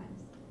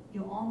sometimes.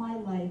 All my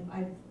life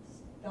I've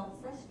felt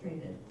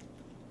frustrated.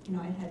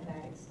 I've had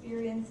bad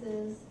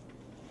experiences.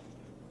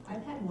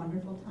 I've had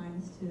wonderful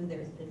times too.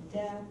 There's been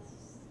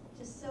deaths,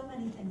 just so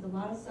many things, a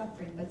lot of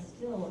suffering, but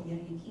still,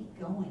 you keep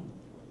going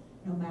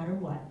no matter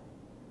what.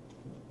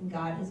 And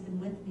God has been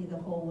with me the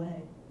whole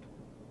way.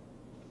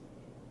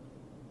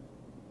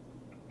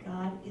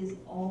 God is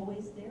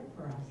always there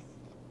for us.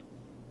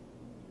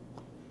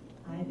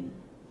 Ivy.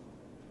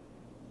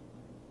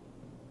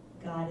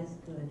 God is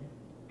good.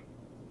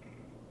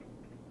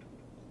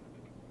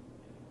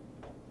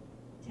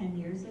 10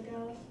 years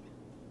ago,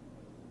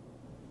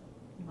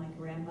 my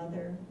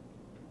grandmother,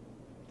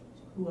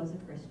 who was a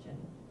Christian,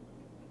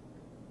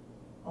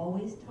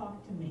 always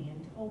talked to me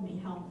and told me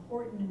how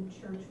important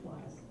church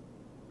was.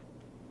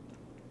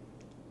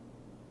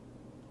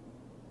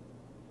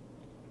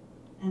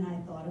 And I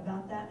thought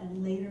about that,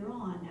 and later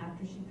on,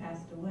 after she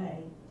passed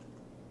away,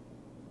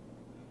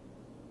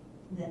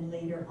 then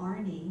later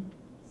Arnie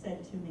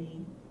said to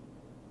me,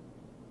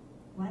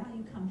 why don't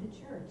you come to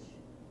church?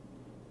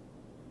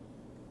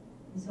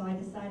 And so I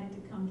decided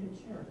to come to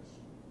church.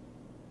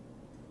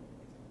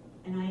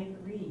 And I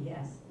agree,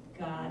 yes,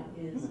 God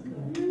is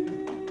good.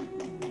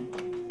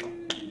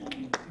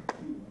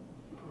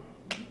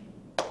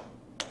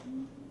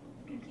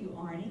 Thank you,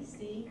 Arnie.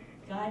 See,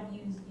 God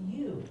used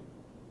you.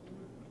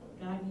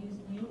 God used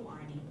you,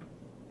 Arnie.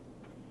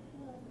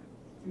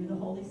 Through the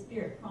Holy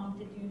Spirit,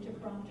 prompted you to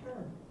prompt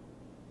her.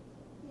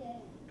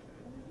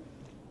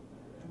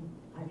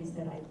 Ivy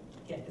said, I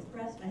get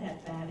depressed, I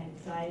have bad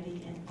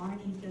anxiety, and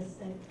Arnie just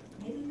said,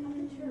 maybe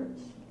come to church.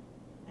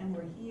 And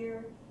we're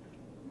here,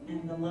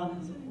 and the love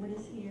and support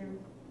is here.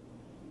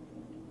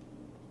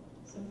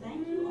 So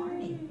thank you,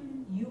 Arnie.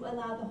 You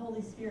allow the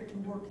Holy Spirit to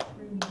work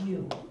through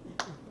you.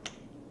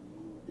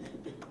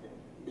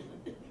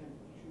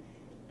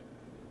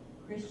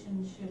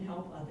 Christians should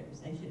help others.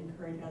 They should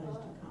encourage others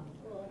to come.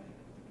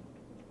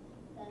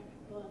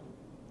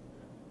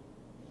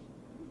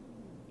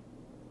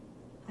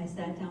 I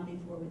sat down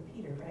before with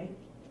Peter, right?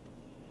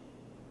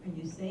 Are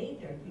you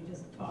saved, or you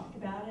just talked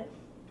about it?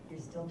 You're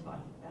still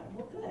talking about it.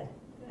 Well, good,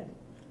 good.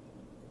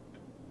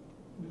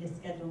 We just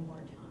schedule more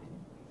time.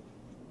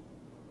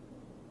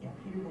 Yeah,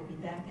 Peter will be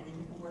back, and then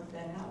you can work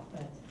that out.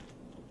 But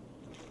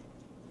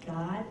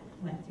God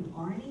went through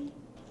Arnie.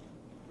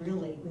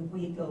 Really, if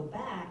we go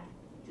back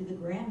to the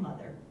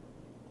grandmother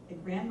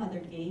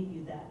gave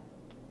you that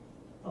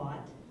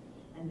thought,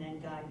 and then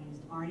God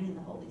used Arnie and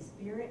the Holy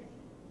Spirit.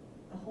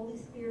 The Holy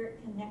Spirit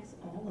connects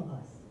all of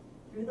us.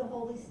 Through the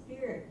Holy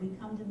Spirit, we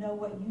come to know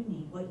what you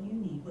need, what you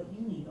need, what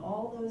you need.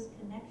 All those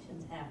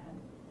connections happen.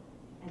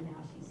 And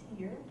now she's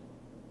here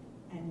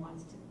and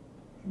wants to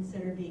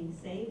consider being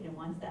saved and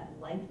wants that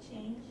life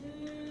change.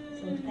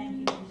 So thank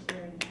you for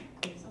sharing that.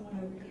 There's someone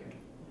over here.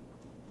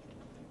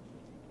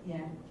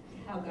 Yeah,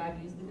 how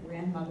God used the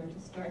grandmother to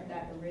start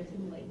that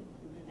originally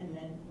and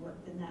then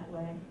worked in that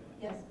way.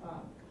 Yes,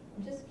 Bob.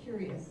 I'm just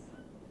curious.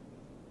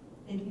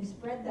 If you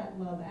spread that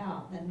love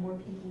out, then more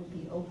people would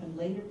be open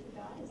later to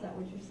God. Is that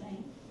what you're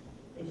saying?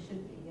 They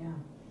should be, yeah.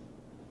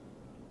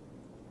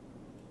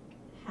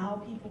 How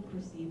people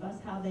perceive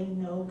us, how they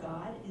know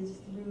God, is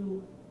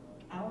through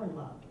our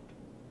love.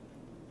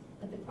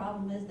 But the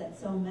problem is that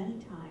so many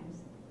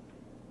times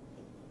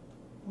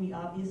we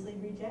obviously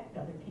reject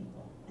other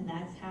people. And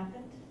that's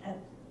happened.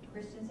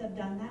 Christians have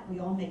done that. We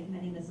all make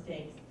many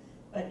mistakes.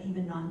 But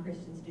even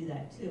non-Christians do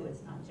that too.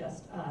 It's not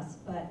just us.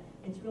 But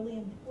it's really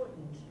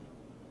important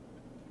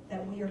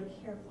that we are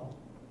careful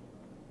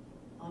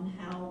on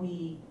how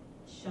we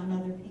shun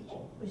other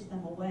people, push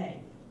them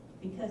away.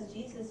 Because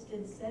Jesus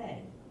did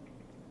say,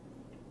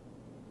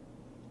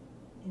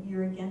 if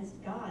you're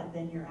against God,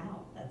 then you're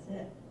out. That's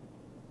it.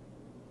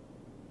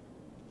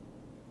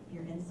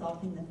 You're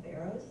insulting the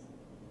Pharaohs.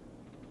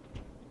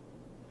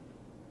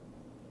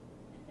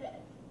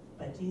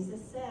 But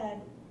Jesus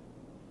said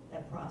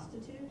that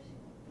prostitute,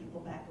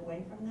 people back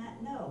away from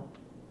that. No.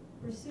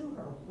 Pursue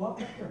her. Walk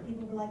with her.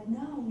 People were like,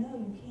 no,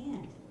 you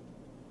can't.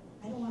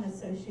 I don't want to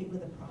associate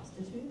with a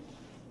prostitute.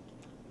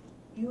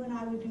 You and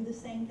I would do the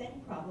same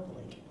thing,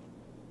 probably.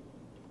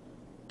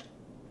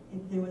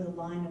 If there was a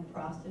line of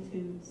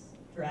prostitutes,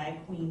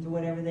 drag queens, or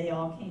whatever, they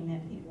all came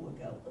in, people would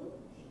go,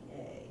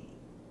 okay,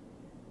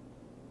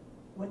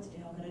 what's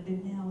Dale going to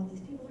do now when these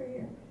people are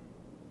here?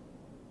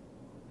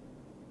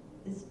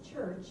 This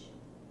church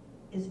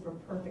is for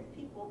perfect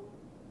people?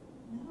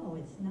 No,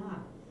 it's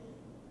not.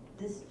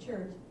 This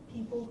church,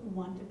 people who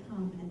want to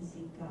come and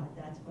seek God,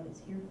 that's what it's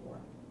here for.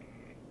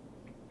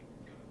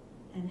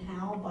 And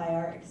how? By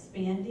our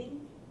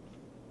expanding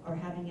or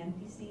having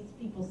empty seats.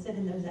 People sit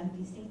in those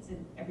empty seats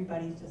and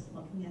everybody's just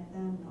looking at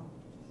them. Oh,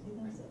 see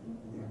them sitting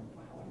over there?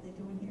 Wow, what are they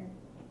doing here?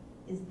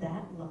 Is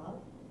that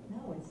love?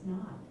 No, it's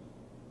not.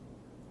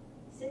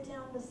 Sit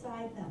down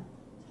beside them.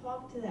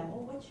 Talk to them.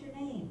 Well, what's your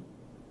name?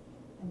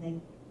 And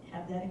they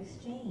have that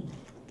exchange.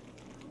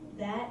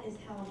 that is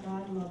how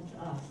God loves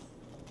us.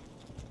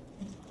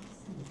 It's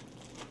awesome.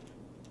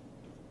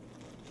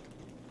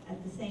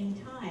 At the same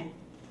time,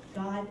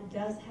 God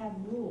does have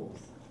rules,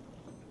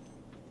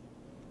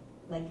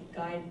 like a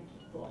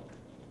guidebook.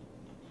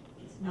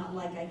 It's not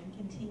like I can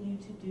continue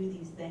to do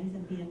these things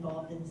and be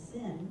involved in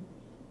sin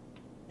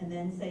and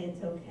then say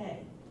it's okay.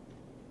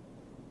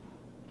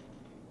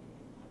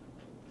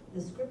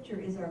 The Scripture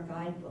is our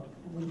guidebook,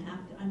 and we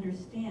have to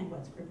understand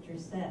what Scripture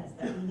says,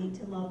 that we need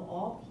to love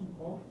all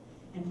people,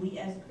 and we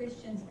as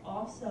Christians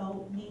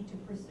also need to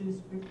pursue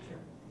Scripture.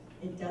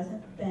 It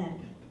doesn't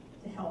bend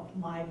to help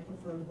my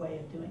preferred way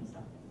of doing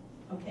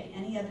something. Okay,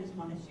 any others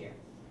want to share?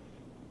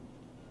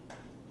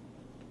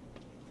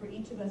 For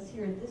each of us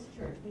here at this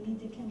church, we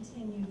need to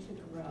continue to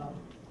grow.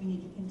 We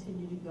need to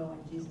continue to go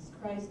in Jesus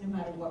Christ. No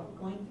matter what we're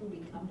going through,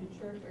 we come to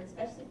church, or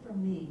especially for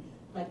me,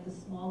 like the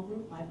small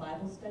group, my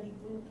Bible study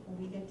group,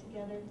 when we get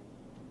together.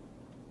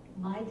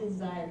 My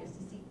desire is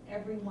to see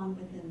everyone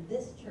within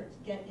this church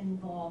get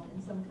involved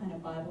in some kind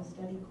of Bible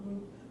study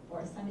group or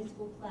a Sunday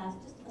school class,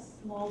 just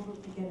a small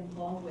group to get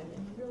involved with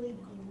and really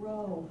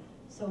grow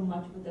so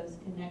much with those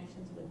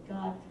connections with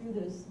God through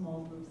those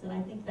small groups. And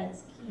I think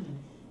that's key.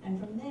 And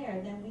from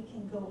there, then we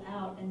can go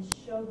out and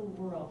show the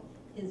world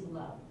His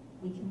love.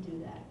 We can do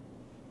that.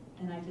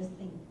 And I just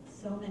think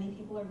so many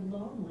people are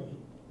lonely.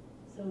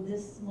 So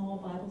this small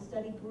Bible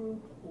study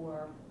group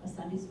or a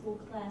Sunday school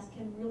class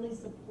can really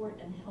support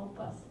and help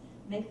us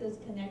make those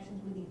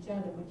connections with each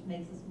other, which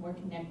makes us more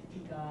connected to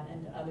God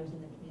and to others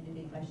in the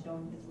community by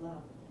showing His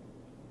love.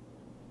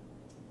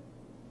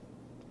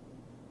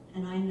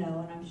 And I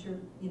know, and I'm sure,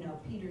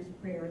 Peter's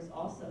prayer is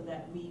also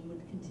that we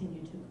would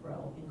continue to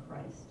grow in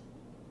Christ.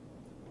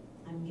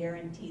 I'm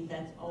guaranteed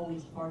that's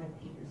always part of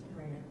Peter's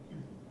prayer.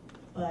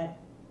 But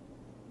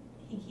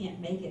he can't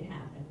make it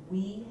happen.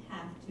 We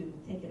have to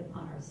take it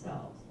upon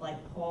ourselves. Like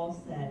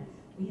Paul said,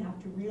 we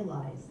have to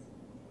realize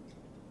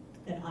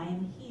that I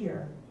am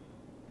here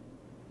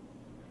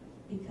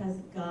because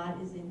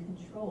God is in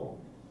control,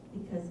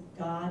 because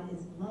God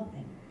is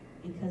loving,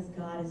 because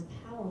God is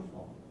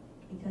powerful,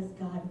 because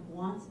God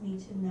wants me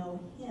to know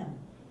Him.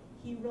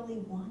 He really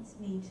wants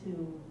me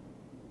to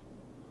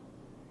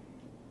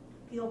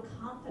feel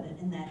confident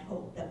in that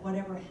hope that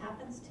whatever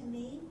happens to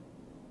me,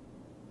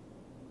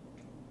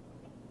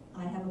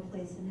 I have a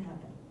place in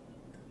heaven.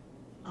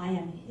 I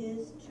am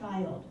His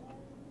child.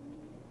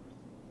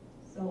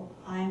 So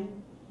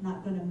I'm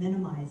not going to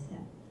minimize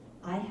Him.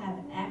 I have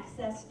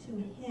access to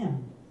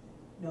Him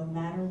no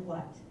matter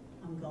what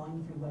I'm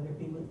going through, whether it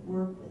be with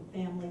work, with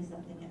family,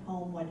 something at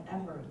home,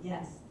 whatever.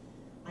 Yes,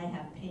 I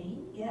have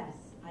pain. Yes,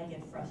 I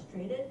get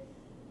frustrated.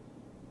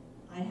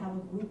 I have a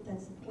group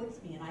that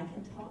supports me, and I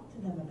can talk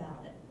to them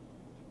about it.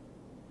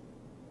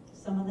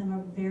 Some of them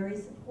are very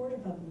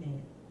supportive of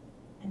me.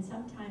 And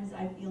sometimes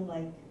I feel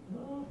like,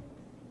 oh,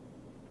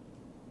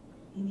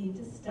 you need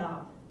to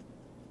stop,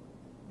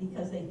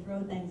 because they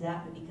throw things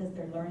at me because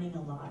they're learning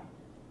a lot.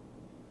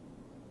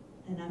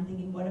 And I'm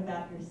thinking, what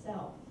about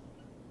yourself?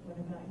 What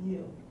about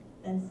you?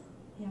 Then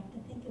you have to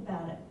think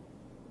about it.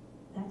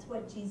 That's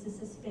what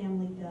Jesus'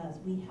 family does.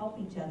 We help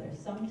each other.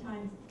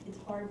 Sometimes it's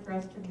hard for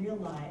us to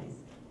realize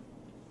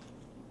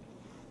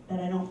that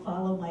I don't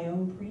follow my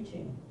own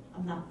preaching.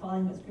 I'm not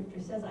following what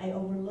Scripture says. I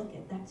overlook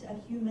it. That's a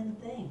human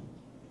thing.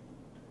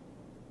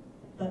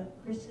 But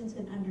Christians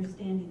can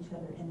understand each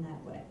other in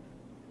that way.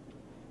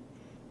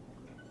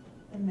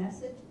 The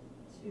message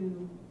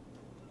to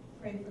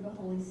pray for the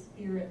Holy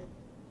Spirit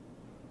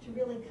to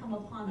really come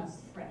upon us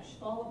fresh,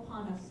 fall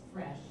upon us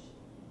fresh.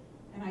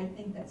 And I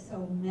think that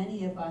so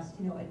many of us,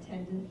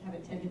 have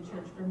attended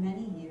church for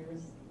many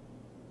years.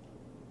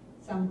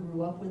 Some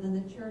grew up within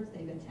the church.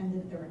 They've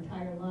attended their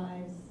entire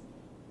lives.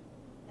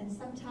 And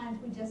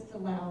sometimes we just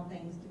allow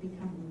things to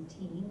become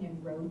routine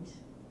and rote.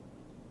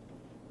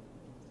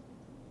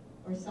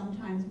 Or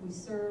sometimes we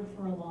serve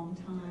for a long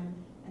time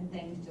and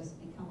things just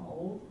become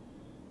old.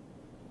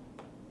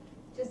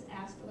 Just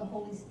ask for the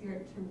Holy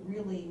Spirit to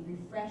really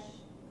refresh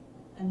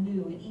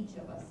anew in each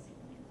of us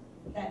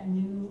that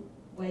new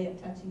way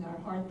of touching our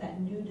heart,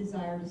 that new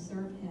desire to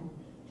serve Him,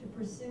 to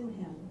pursue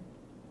Him.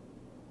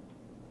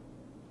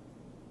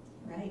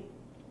 Right?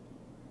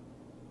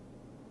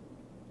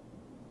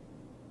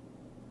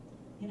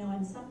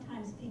 And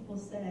sometimes people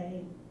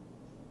say,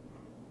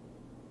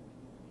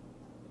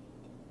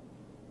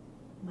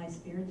 my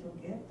spiritual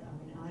gift,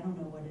 I don't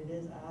know what it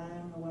is. I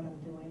don't know what I'm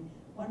doing.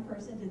 One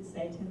person did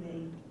say to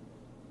me,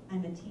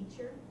 I'm a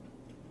teacher,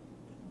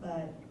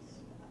 but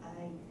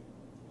I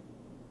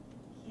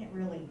can't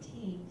really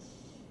teach.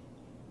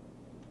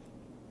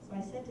 So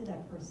I said to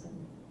that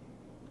person,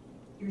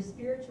 your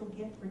spiritual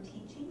gift for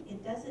teaching,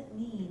 it doesn't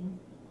mean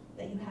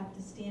that you have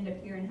to stand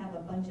up here and have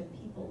a bunch of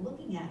people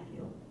looking at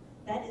you.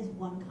 That is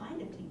one kind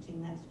of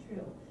teaching, that's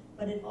true.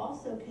 But it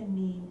also can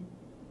mean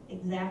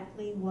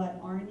exactly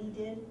what Arnie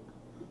did.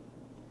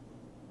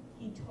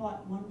 He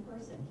taught one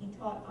person. He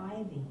taught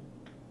Ivy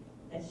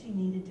that she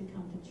needed to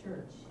come to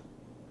church.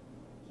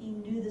 He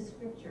knew the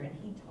Scripture and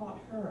he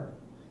taught her.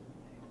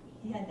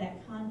 He had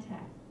that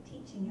contact,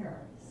 teaching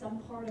her some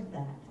part of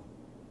that.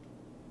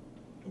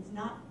 It's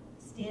not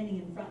standing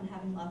in front and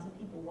having lots of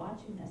people watch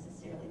you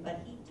necessarily,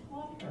 but he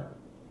taught her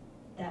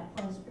that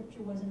part of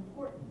Scripture was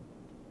important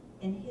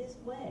in his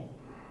way.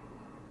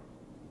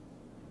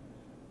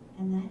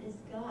 And that is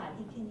God.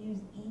 He can use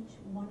each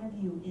one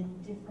of you in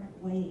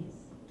different ways.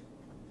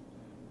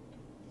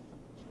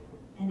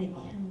 And it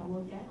can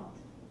work out.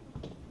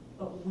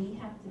 But we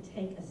have to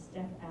take a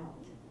step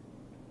out.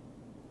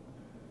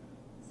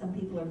 Some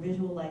people are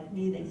visual like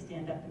me. They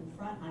stand up in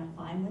front. I'm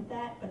fine with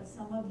that. But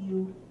some of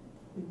you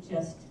would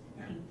just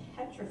be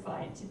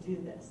petrified to do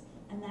this.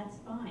 And that's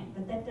fine.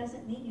 But that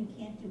doesn't mean you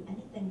can't do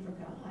anything for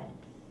God.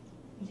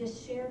 You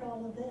just shared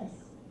all of this.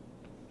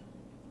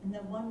 And the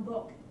one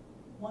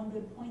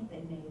good point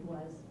they made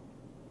was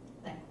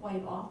that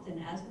quite often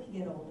as we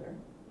get older,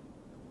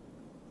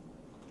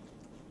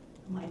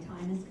 my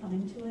time is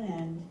coming to an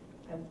end.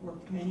 I've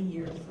worked many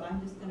years, so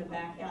I'm just going to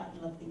back out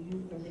and let the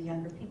youth or the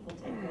younger people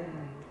take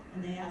over.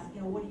 And they ask,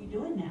 what are you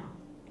doing now?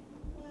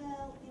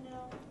 Well,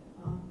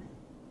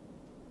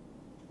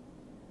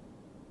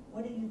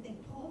 what do you think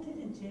Paul did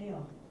in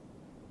jail?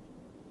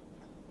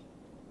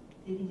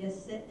 Did he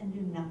just sit and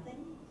do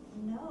nothing?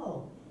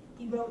 No.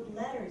 He wrote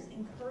letters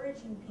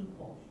encouraging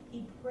people.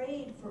 He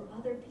prayed for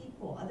other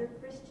people, other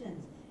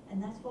Christians.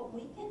 And that's what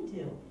we can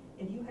do.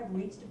 If you have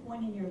reached a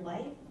point in your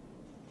life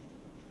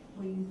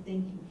where you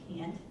think you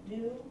can't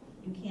do,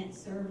 you can't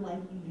serve like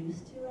you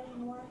used to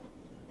anymore,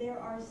 there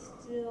are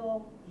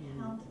still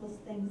countless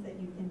things that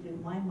you can do.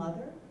 My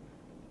mother,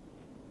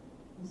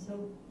 I'm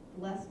so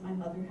blessed my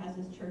mother has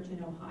this church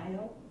in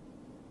Ohio.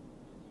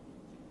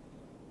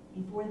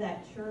 Before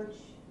that church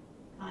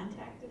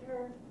contacted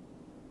her,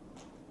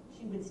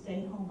 she would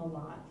stay home a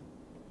lot.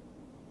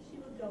 She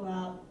would go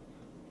out,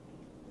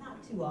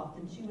 not too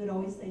often. She would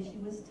always say she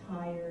was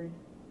tired.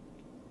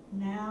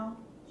 Now,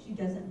 she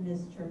doesn't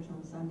miss church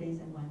on Sundays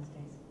and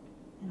Wednesdays.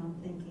 And I'm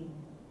thinking,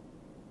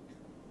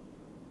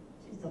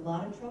 she's a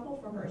lot of trouble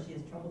for her. She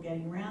has trouble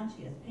getting around.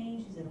 She has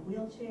pain. She's in a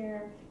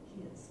wheelchair.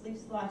 She has sleep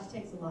slots. She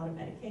takes a lot of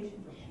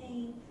medication for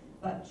pain.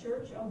 But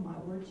church, oh my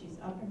word, she's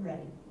up and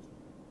ready.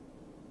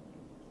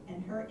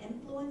 And her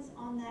influence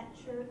on that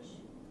church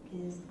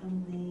is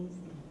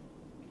amazing.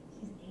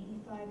 She's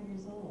 85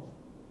 years old.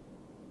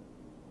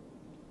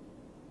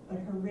 But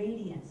her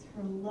radiance,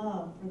 her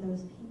love for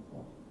those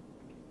people,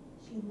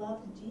 she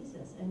loved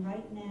Jesus. And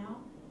right now,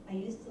 I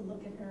used to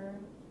look at her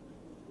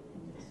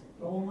and just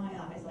roll my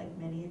eyes like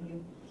many of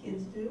you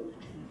kids do,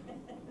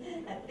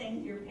 at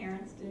things your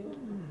parents do.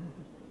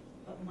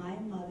 But my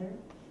mother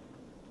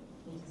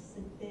will just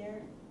sit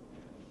there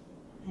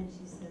and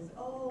she says,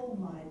 "Oh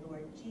my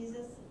Lord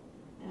Jesus,"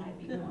 and I'd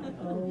be going,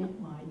 "Oh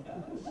my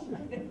gosh."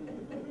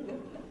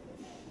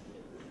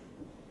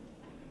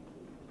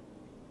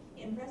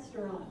 In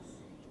restaurants,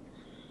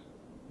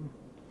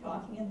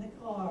 talking in the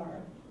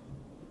car,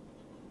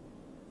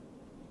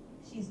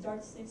 she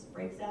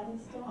breaks out in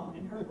song,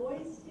 and her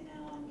voice,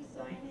 I'm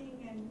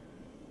signing, and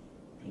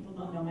people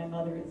don't know my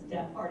mother is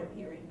deaf, hard of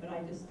hearing, but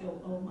I just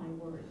go, oh my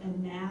word.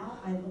 And now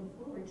I look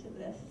forward to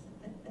this.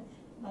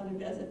 Mother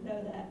doesn't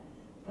know that,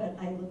 but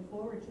I look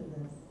forward to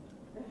this.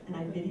 And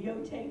I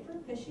videotape her,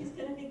 because she's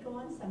going to be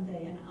gone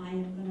someday, and I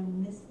am going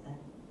to miss that.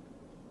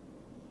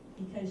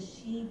 Because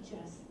she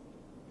just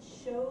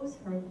shows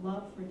her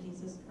love for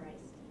Jesus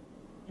Christ.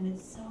 And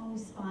it's so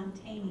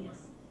spontaneous.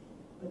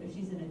 Whether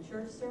she's in a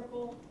church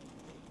circle,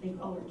 they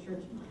call her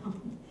church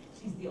mom.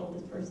 She's the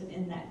oldest person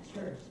in that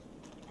church.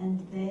 And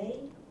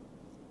they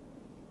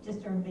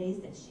just are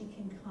amazed that she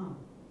can come.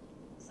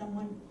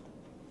 Someone,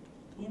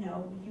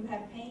 you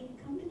have pain,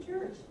 come to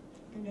church.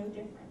 You're no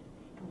different.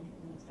 I'm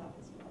going to stop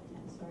this for a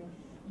minute, sorry.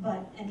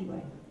 But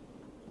anyway,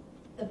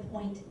 the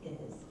point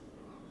is,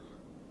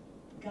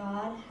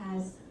 God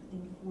has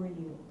something for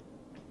you.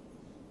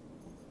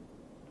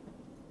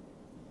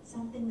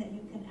 Something that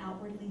you can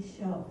outwardly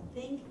show.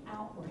 Think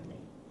outwardly.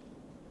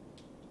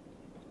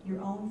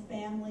 Your own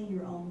family,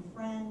 your own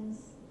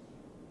friends.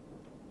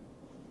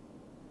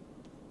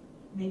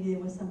 Maybe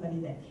there was somebody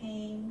that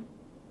came.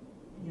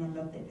 You don't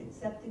know if they've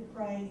accepted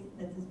Christ.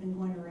 That has been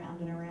going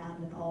around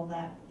and all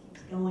that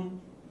keeps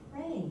going.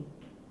 Pray.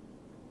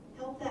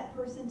 Help that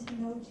person to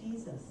know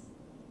Jesus.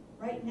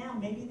 Right now,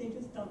 maybe they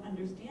just don't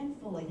understand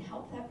fully.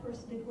 Help that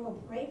person to grow.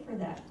 Pray for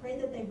that. Pray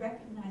that they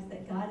recognize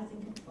that God is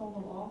in control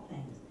of all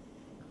things.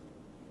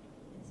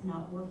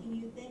 Not working,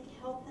 you think,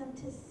 help them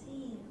to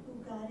see who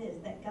God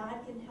is, that God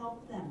can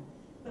help them.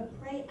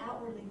 But pray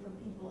outwardly for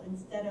people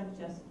instead of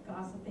just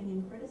gossiping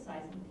and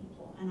criticizing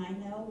people. And I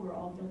know we're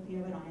all guilty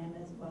of it. I am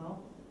as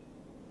well.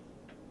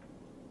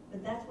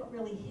 But that's what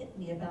really hit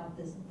me about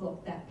this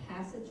book, that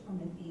passage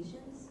from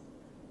Ephesians.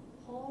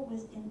 Paul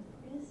was in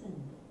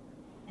prison,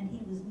 and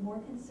he was more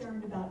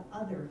concerned about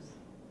others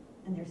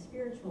and their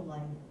spiritual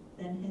life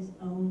than his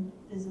own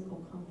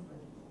physical comfort.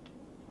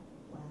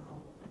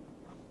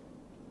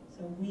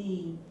 So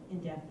we, in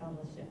Deaf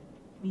Fellowship,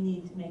 we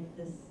need to make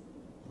this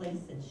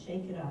place and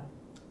shake it up.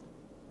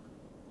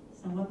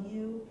 Some of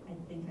you, I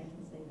think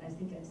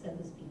I've said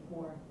this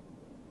before,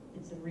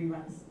 it's a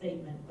rerun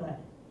statement, but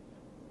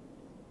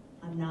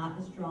I'm not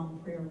a strong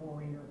prayer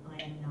warrior.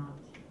 I am not.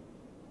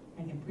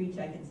 I can preach,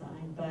 I can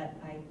sign, but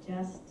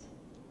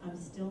I'm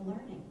still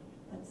learning.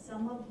 But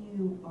some of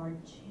you are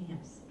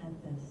champs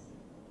at this.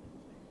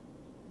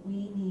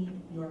 We need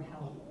your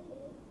help.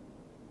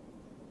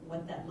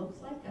 What that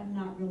looks like, I'm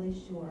not really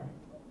sure.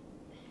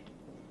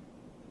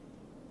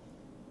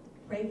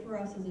 Pray for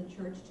us as a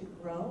church to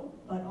grow,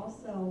 but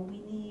also we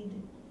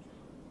need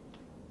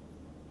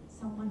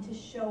someone to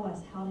show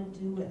us how to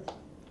do it,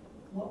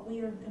 what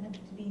we are going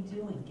to be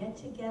doing. Get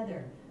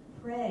together,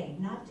 pray,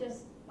 not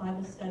just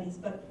Bible studies,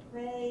 but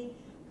pray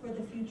for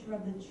the future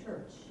of the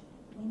church.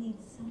 We need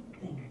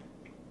something.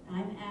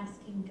 I'm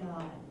asking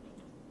God,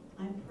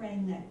 I'm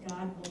praying that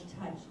God will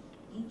touch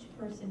each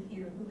person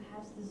here who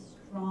has this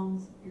strong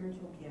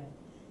spiritual gift.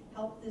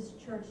 Help this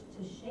church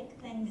to shake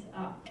things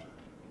up,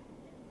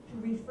 to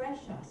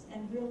refresh us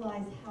and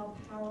realize how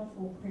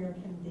powerful prayer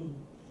can be.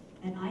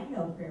 And I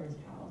know prayer is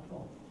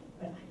powerful,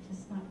 but I'm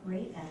just not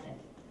great at it,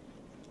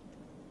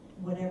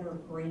 whatever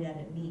great at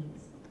it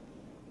means.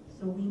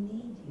 So we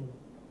need you.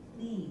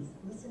 Please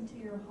listen to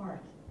your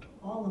heart,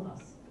 all of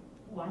us.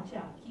 Watch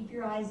out. Keep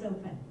your eyes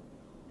open,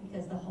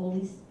 because the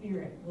Holy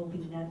Spirit will be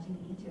nudging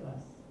each of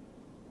us.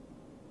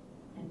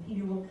 And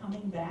Peter will be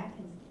coming back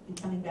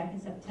in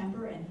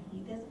September, and he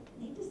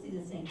doesn't need to see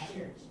the same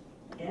church.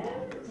 Yeah,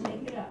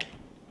 take it up.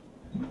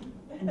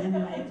 And then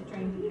I have to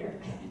train Peter.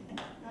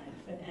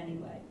 But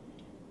anyway,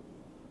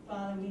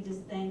 Father, we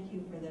just thank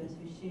you for those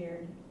who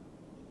shared.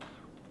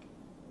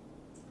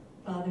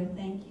 Father,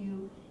 thank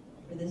you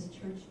for this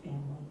church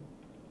family.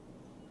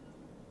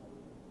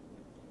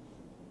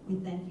 We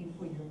thank you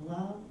for your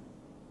love,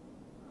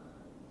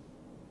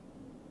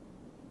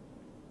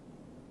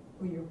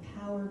 for your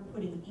power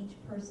putting each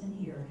person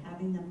here,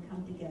 having them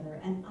come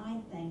together. And I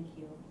thank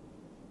you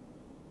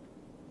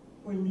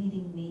for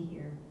leading me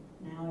here.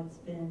 Now it's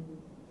been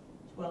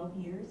 12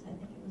 years. I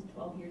think it was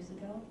 12 years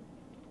ago.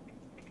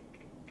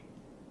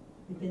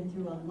 We've been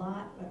through a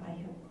lot, but I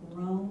have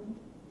grown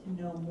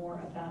to know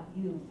more about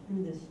you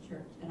through this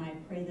church. And I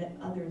pray that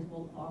others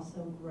will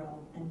also grow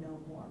and know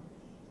more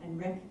and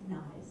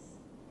recognize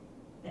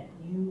that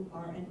you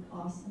are an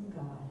awesome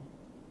God.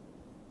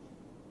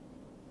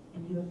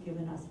 And you have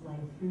given us life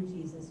through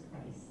Jesus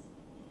Christ,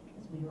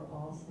 as we are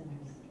all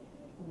sinners.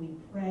 And we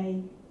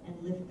pray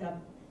and lift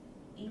up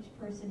each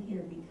person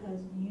here because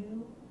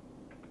you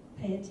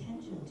pay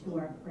attention to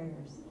our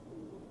prayers.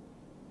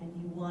 And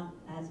you want,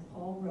 as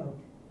Paul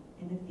wrote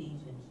in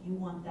Ephesians, you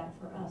want that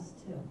for us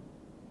too.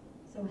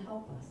 So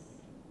help us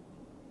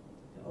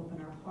to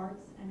open our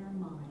hearts and our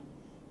mind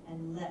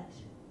and let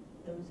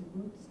those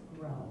roots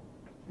grow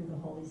through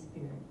the Holy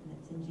Spirit. And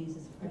it's in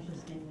Jesus'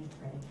 precious name we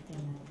pray.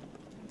 Amen.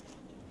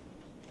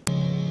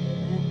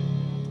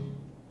 Amen.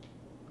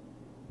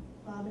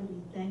 Father,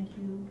 we thank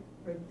you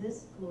for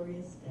this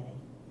glorious day.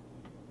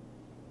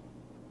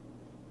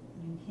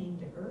 You came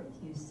to earth,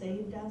 you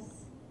saved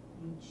us,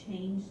 you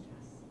changed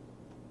us.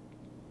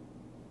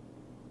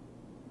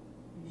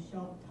 You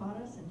taught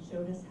us and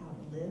showed us how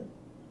to live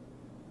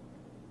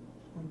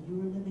when you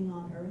were living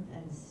on earth,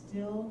 and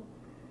still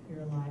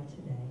you're alive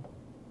today.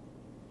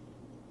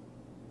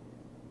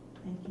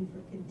 Thank you for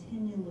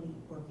continually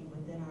working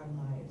within our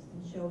lives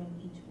and showing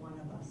each one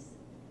of us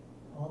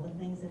all the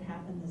things that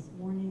happened this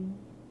morning.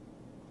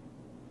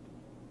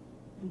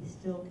 We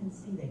still can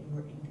see that you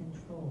are in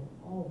control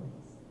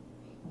always.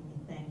 And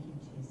we thank you,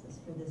 Jesus,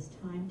 for this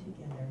time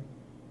together.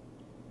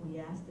 We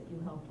ask that you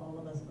help all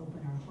of us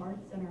open our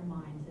hearts and our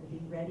minds and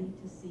be ready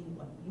to see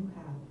what you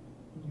have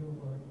in your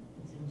word.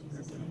 It's in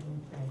Jesus' name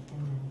we pray.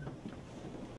 Amen.